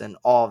pullouts and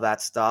all of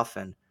that stuff.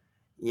 And,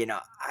 you know,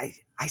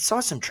 I saw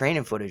some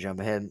training footage of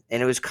him,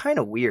 and it was kind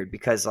of weird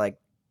because, like,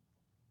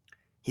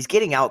 he's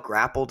getting out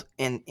grappled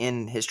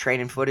in his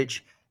training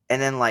footage,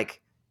 and then, like,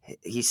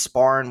 he's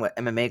sparring with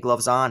MMA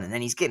gloves on, and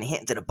then he's getting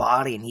hit into the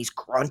body, and he's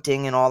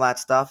grunting and all that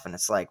stuff. And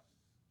it's like,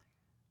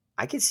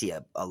 I could see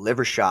a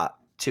liver shot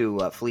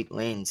to Philippe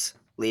Lins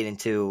leading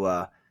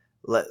to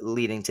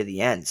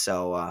the end.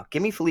 So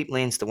give me Philippe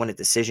Lins to win a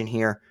decision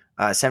here,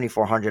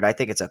 7,400. I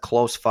think it's a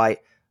close fight,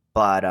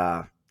 but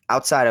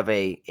outside of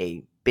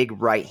a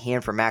big right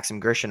hand for Maxim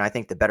Grishin, I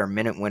think the better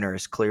minute winner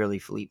is clearly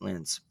Philippe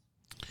Lins.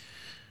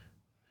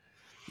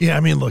 Yeah,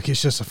 I mean, look,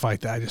 it's just a fight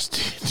that I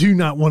just do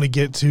not want to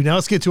get to. Now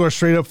let's get to our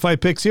straight up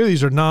fight picks here.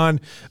 These are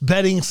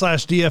non-betting /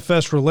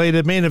 DFS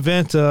related. Main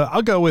event,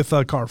 I'll go with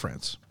Car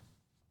France.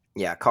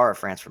 Yeah, Car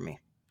France for me.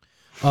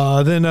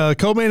 Then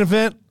co-main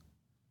event,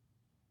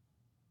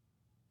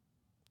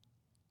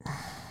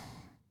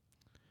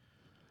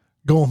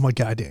 going with my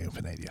guy, Daniel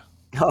Pineda.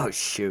 Oh,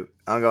 shoot.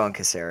 I'm going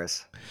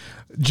Caceres.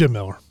 Jim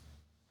Miller.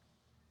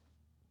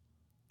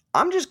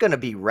 I'm just going to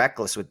be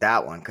reckless with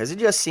that one because it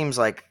just seems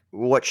like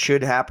what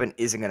should happen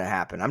isn't going to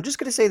happen. I'm just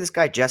going to say this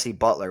guy, Jesse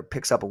Butler,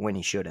 picks up a win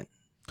he shouldn't.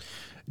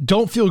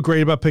 Don't feel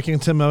great about picking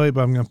Tim Elliott,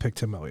 but I'm going to pick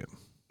Tim Elliott.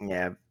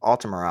 Yeah,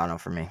 Altamirano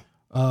for me.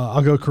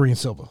 I'll go Kareem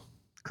Silva.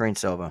 Kareem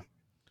Silva.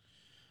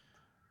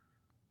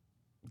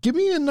 Give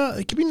me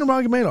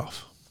Nurmagomedov.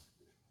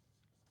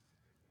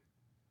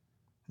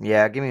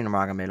 Yeah, give me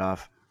Nurmagomedov.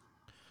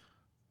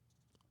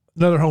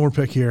 Another homer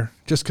pick here,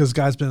 just because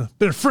guy's been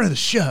a friend of the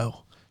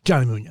show.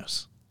 Johnny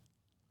Munoz.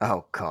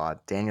 Oh,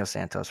 God. Daniel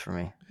Santos for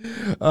me.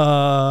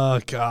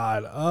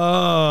 God.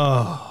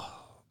 Oh.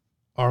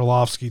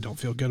 Arlovsky, don't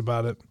feel good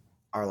about it.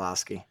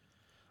 Arlovsky.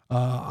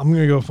 I'm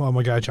going to go for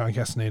my guy, John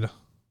Castaneda.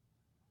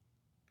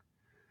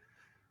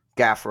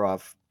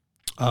 Gaffarov.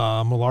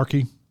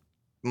 Malarkey.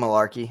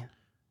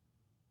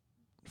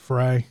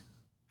 Frey.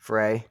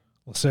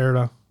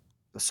 Lacerda.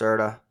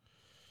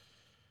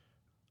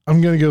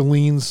 I'm going to go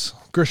Leans.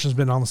 Christian's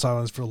been on the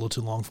sidelines for a little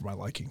too long for my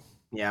liking.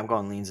 Yeah, I'm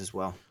going Leans as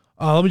well.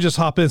 Let me just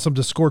hop in some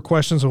Discord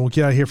questions and we'll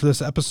get out of here for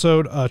this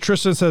episode.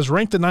 Tristan says,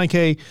 rank the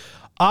 9K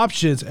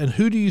options, and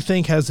who do you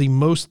think has the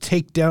most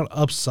takedown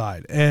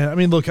upside? And I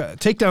mean, look,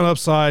 takedown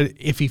upside,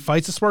 if he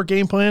fights a smart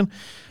game plan,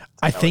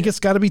 I think it's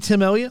got to be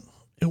Tim Elliott,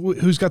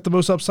 who's got the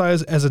most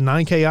upside as a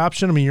 9K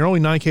option. I mean, your only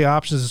 9K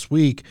options this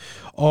week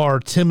are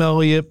Tim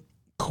Elliott,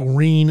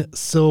 Corrine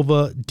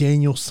Silva,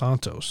 Daniel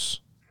Santos.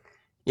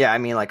 Yeah, I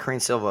mean, like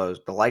Corrine Silva,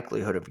 the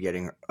likelihood of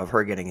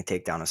her getting a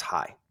takedown is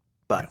high,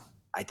 but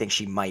I think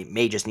she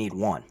may just need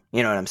one.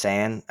 You know what I'm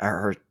saying?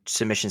 Her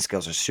submission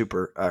skills are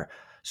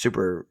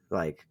super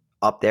like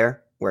up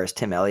there, whereas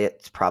Tim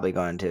Elliott's probably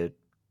going to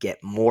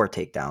get more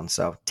takedowns.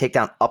 So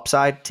takedown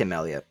upside, Tim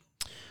Elliott.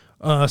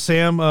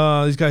 Sam,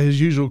 he's got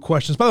his usual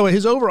questions. By the way,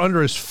 his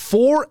over-under is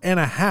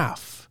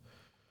 4.5.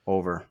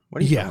 Over.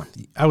 What are you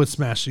doing? I would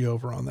smash the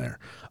over on there.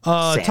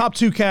 Top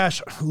 2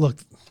 cash. Look,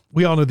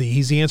 we all know the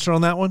easy answer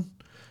on that one.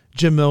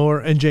 Jim Miller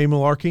and Jay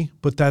Malarkey,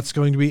 but that's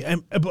going to be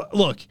but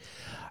look,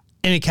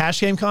 in a cash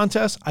game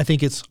contest, I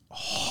think it's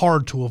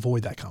hard to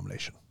avoid that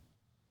combination.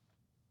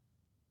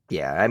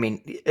 Yeah, I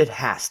mean, it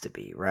has to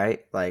be,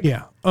 right? Like,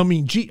 yeah, I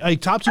mean,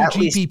 top 2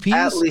 GPPs.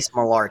 At least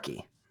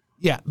Malarkey.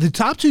 Yeah, the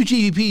top 2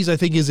 GPPs, I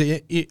think,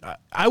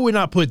 I would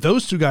not put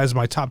those 2 guys in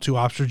my top 2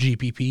 options for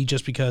GPP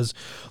just because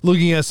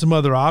looking at some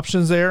other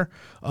options there,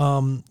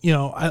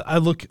 I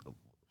look,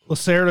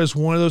 Lacerda is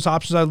one of those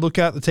options I look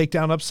at, the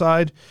takedown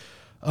upside.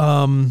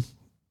 And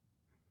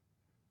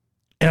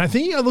I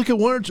think you got to look at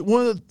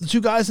one of the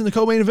 2 guys in the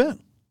co-main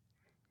event.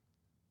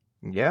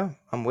 Yeah,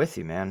 I'm with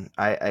you, man.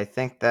 I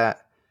think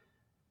that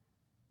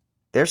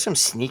there's some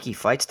sneaky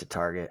fights to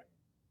target.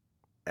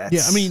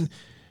 Yeah, I mean,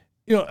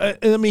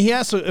 he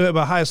has to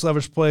about highest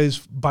leverage plays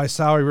by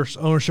salary versus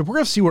ownership. We're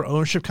going to see where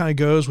ownership kind of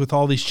goes with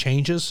all these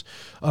changes,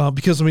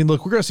 because I mean,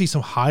 look, we're going to see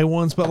some high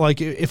ones, but like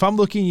if I'm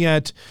looking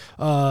at,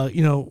 some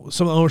of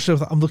the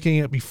ownership I'm looking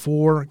at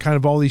before kind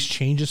of all these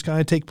changes kind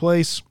of take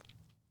place.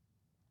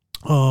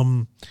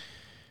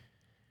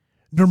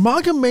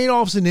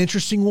 Nurmagomedov's an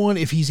interesting one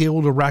if he's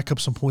able to rack up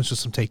some points with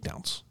some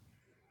takedowns.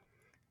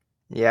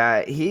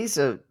 Yeah, he's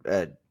a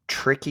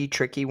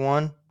tricky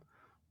one.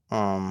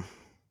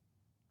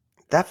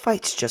 That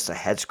fight's just a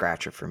head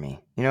scratcher for me.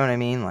 You know what I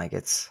mean? Like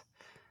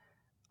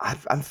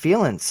I'm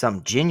feeling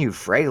some Jinyu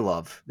Frey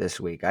love this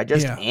week. I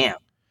just am.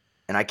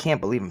 And I can't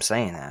believe I'm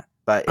saying that.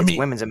 But it's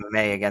women's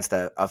MMA against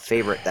a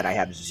favorite that I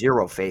have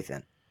zero faith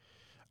in.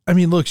 I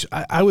mean, look,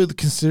 I would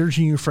consider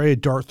Jinyu Frey a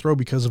dart throw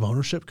because of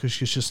ownership, because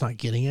she's just not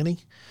getting any.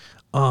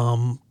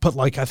 But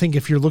like, I think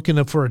if you're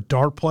looking for a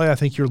dart play, I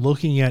think you're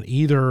looking at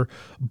either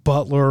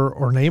Butler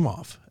or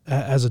Nemov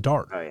as a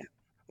dart. Oh, yeah.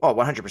 Well,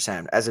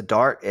 100%. As a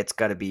dart, it's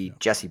got to be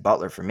Jesse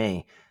Butler for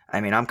me. I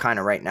mean, I'm kind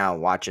of right now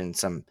watching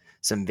some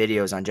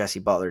videos on Jesse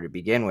Butler to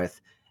begin with.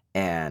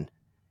 And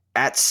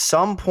at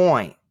some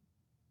point,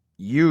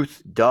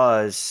 youth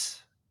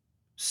does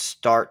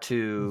start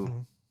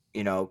to,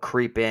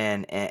 creep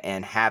in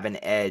and have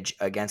an edge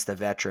against a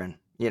veteran.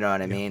 You know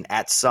what I mean?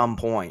 At some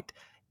point.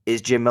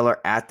 Is Jim Miller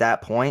at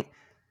that point?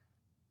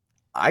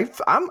 I'm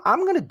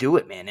going to do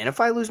it, man. And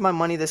if I lose my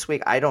money this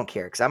week, I don't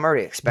care, because I'm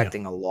already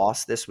expecting a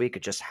loss this week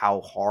of just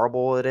how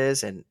horrible it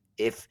is. And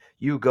if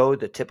you go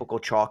the typical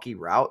chalky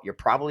route, you're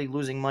probably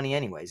losing money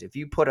anyways. If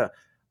you put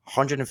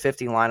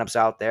 150 lineups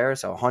out there,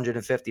 so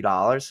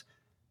 $150,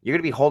 you're going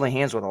to be holding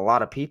hands with a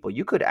lot of people.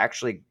 You could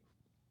actually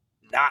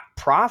not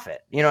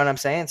profit. You know what I'm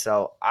saying?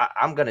 So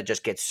I'm going to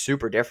just get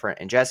super different.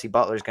 And Jesse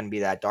Butler is going to be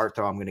that dart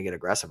throw I'm going to get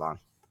aggressive on.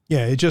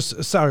 Yeah, it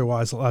just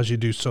salary-wise allows you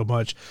to do so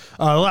much.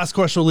 Last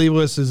question we'll leave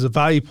with is the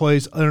value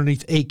plays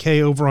underneath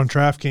 8K over on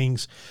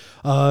DraftKings.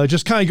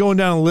 Just kind of going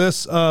down the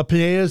list,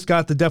 Pineda's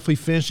got the definitely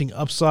finishing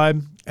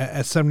upside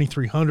at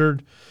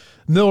 7,300.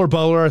 Miller,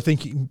 Butler, I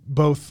think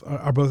both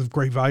are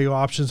great value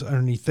options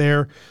underneath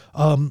there.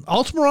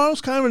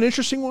 Altamirano's kind of an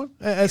interesting one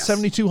at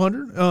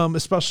 7,200,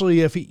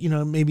 especially if he,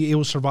 maybe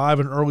able to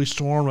survive an early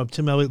storm of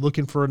Tim Elliott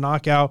looking for a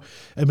knockout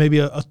and maybe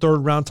a third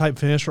round type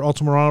finish for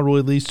Altamirano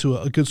really leads to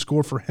a good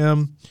score for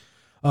him.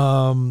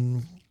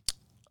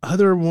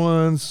 Other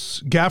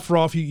ones,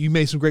 Gaffarov, you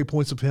made some great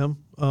points of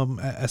him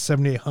at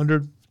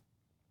 7,800.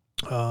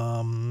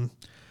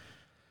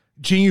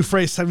 Jinyu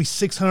Frey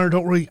 7,600.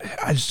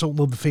 I just don't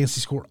love the fancy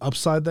score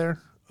upside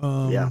there.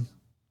 Those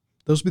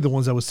would be the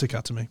ones that would stick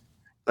out to me.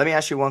 Let me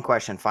ask you one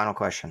question, final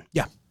question.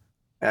 Yeah.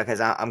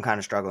 Because I'm kind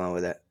of struggling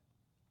with it,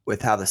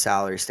 with how the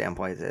salary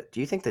standpoint is.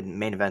 Do you think the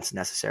main event's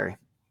necessary?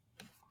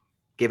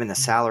 Given the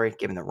salary,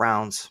 given the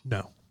rounds?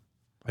 No,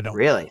 I don't.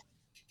 Really?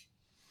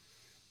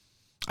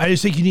 I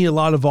just think you need a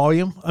lot of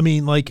volume. I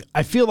mean,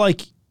 I feel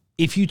like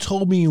if you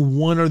told me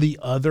one or the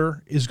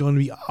other is going to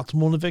be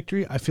optimal in the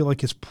victory, I feel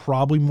like it's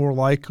probably more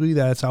likely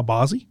that it's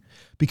Albazi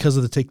because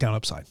of the takedown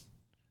upside.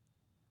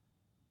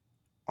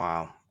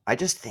 Wow. I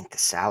just think the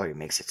salary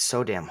makes it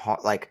so damn hard.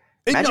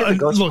 Imagine if it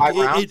goes 5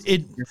 rounds,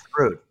 you're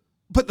screwed.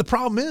 But the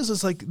problem is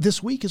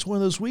this week is one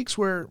of those weeks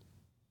where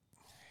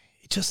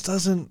it just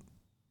doesn't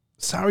 –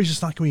 salary's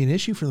just not going to be an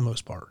issue for the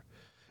most part.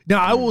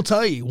 Now, I will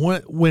tell you,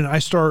 when I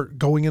start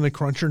going into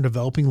Cruncher and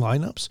developing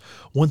lineups,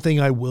 one thing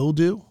I will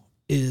do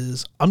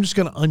is I'm just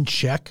going to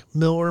uncheck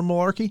Miller and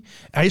Malarkey.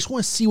 I just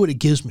want to see what it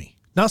gives me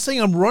Not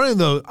saying I'm running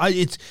though.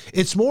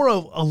 It's more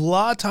of a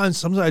lot of times.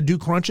 Sometimes I do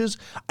crunches.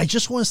 I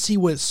just want to see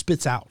what it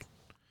spits out.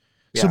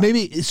 Yeah.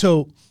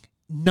 So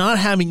not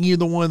having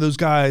either one of those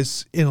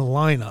guys in a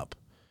lineup,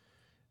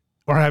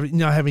 or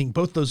not having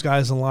both those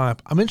guys in a lineup,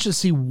 I'm interested to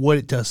see what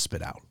it does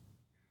spit out.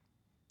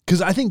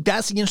 Because I think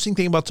that's the interesting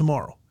thing about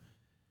tomorrow.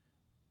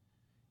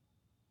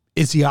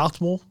 Is the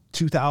optimal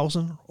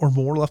 2,000 or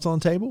more left on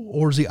the table,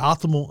 or is the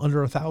optimal under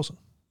 1,000?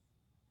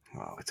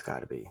 Oh, it's got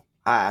to be.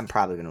 I'm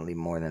probably going to leave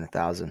more than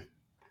 1,000.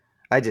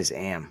 I just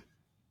am.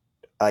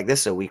 Like,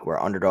 this is a week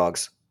where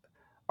underdogs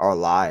are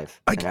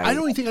alive. I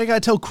don't even think I got to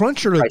tell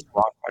Cruncher.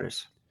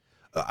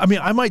 I mean,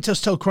 I might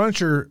just tell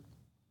Cruncher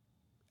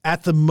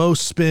at the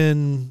most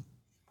spin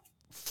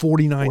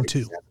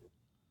 49.2.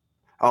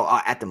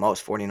 Oh, at the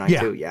most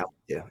 49.2.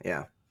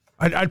 Yeah.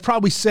 I'd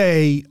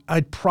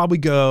probably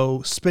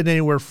go spin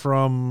anywhere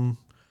from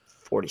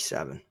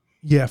 47.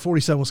 Yeah,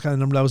 47 was kind of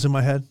the number that was in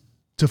my head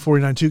to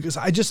 49.2, because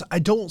I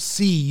don't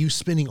see you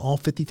spending all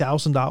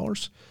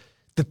 $50,000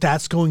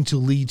 that's going to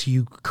lead to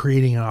you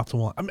creating an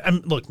optimal.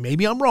 Look,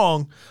 maybe I'm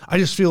wrong. I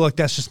just feel like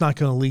that's just not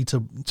going to lead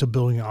to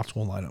building an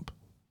optimal lineup.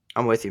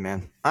 I'm with you,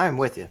 man. I'm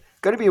with you.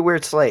 Going to be a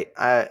weird slate.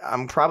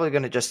 I'm probably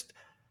going to just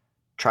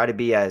try to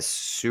be as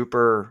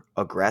super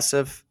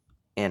aggressive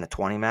in a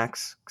 20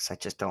 max, because I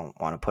just don't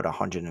want to put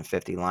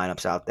 150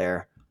 lineups out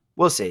there.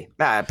 We'll see.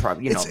 I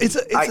probably, it's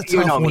a tough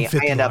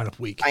 150 lineup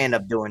week. I end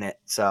up doing it,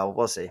 so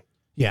we'll see.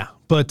 Yeah,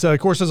 but of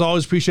course, as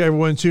always, appreciate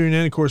everyone tuning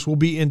in. Of course, we'll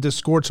be in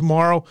Discord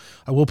tomorrow.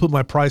 I will put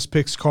my Prize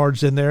Picks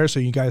cards in there so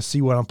you guys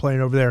see what I'm playing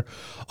over there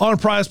on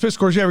Prize Picks. Of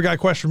course, you ever got a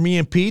question from me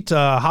and Pete,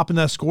 hop in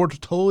that Discord.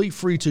 Totally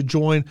free to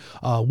join.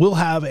 We'll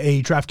have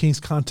a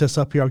DraftKings contest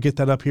up here. I'll get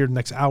that up here the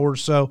next hour or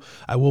so.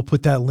 I will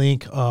put that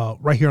link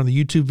right here on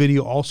the YouTube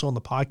video, also on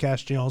the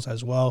podcast channels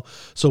as well.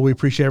 So we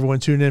appreciate everyone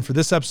tuning in for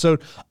this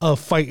episode of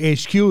Fight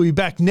HQ. We'll be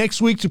back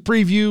next week to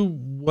preview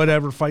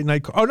whatever Fight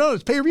Night. Oh, no,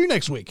 it's pay-per-view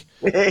next week.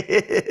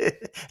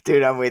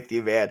 Dude, I'm with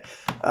you, man.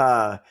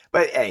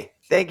 But hey,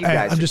 thank you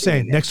guys. I'm just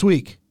saying, next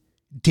week,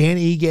 Dan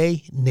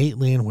Ige, Nate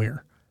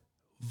Landwehr.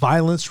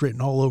 Violence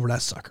written all over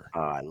that sucker.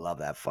 Oh, I love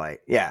that fight.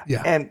 Yeah.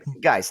 And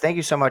guys, thank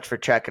you so much for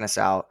checking us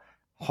out.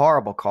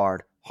 Horrible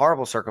card,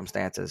 horrible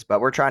circumstances,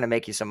 but we're trying to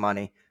make you some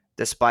money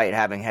despite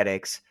having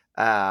headaches.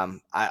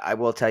 I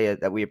will tell you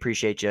that we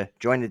appreciate you.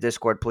 Join the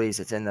Discord, please.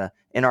 It's in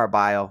our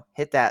bio.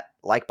 Hit that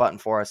like button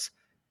for us.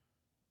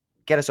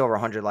 Get us over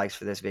 100 likes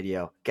for this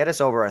video. Get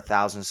us over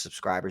 1,000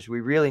 subscribers.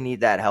 We really need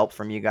that help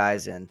from you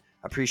guys, and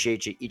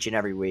appreciate you each and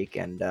every week.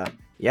 And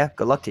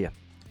good luck to you.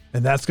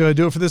 And that's going to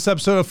do it for this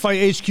episode of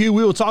Fight HQ. We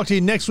will talk to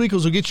you next week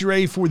as we'll get you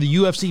ready for the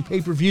UFC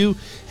pay-per-view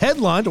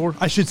headlined, or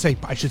I should say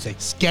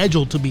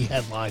scheduled to be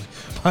headlined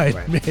by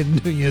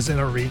Nunez and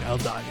Irene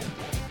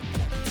Aldana.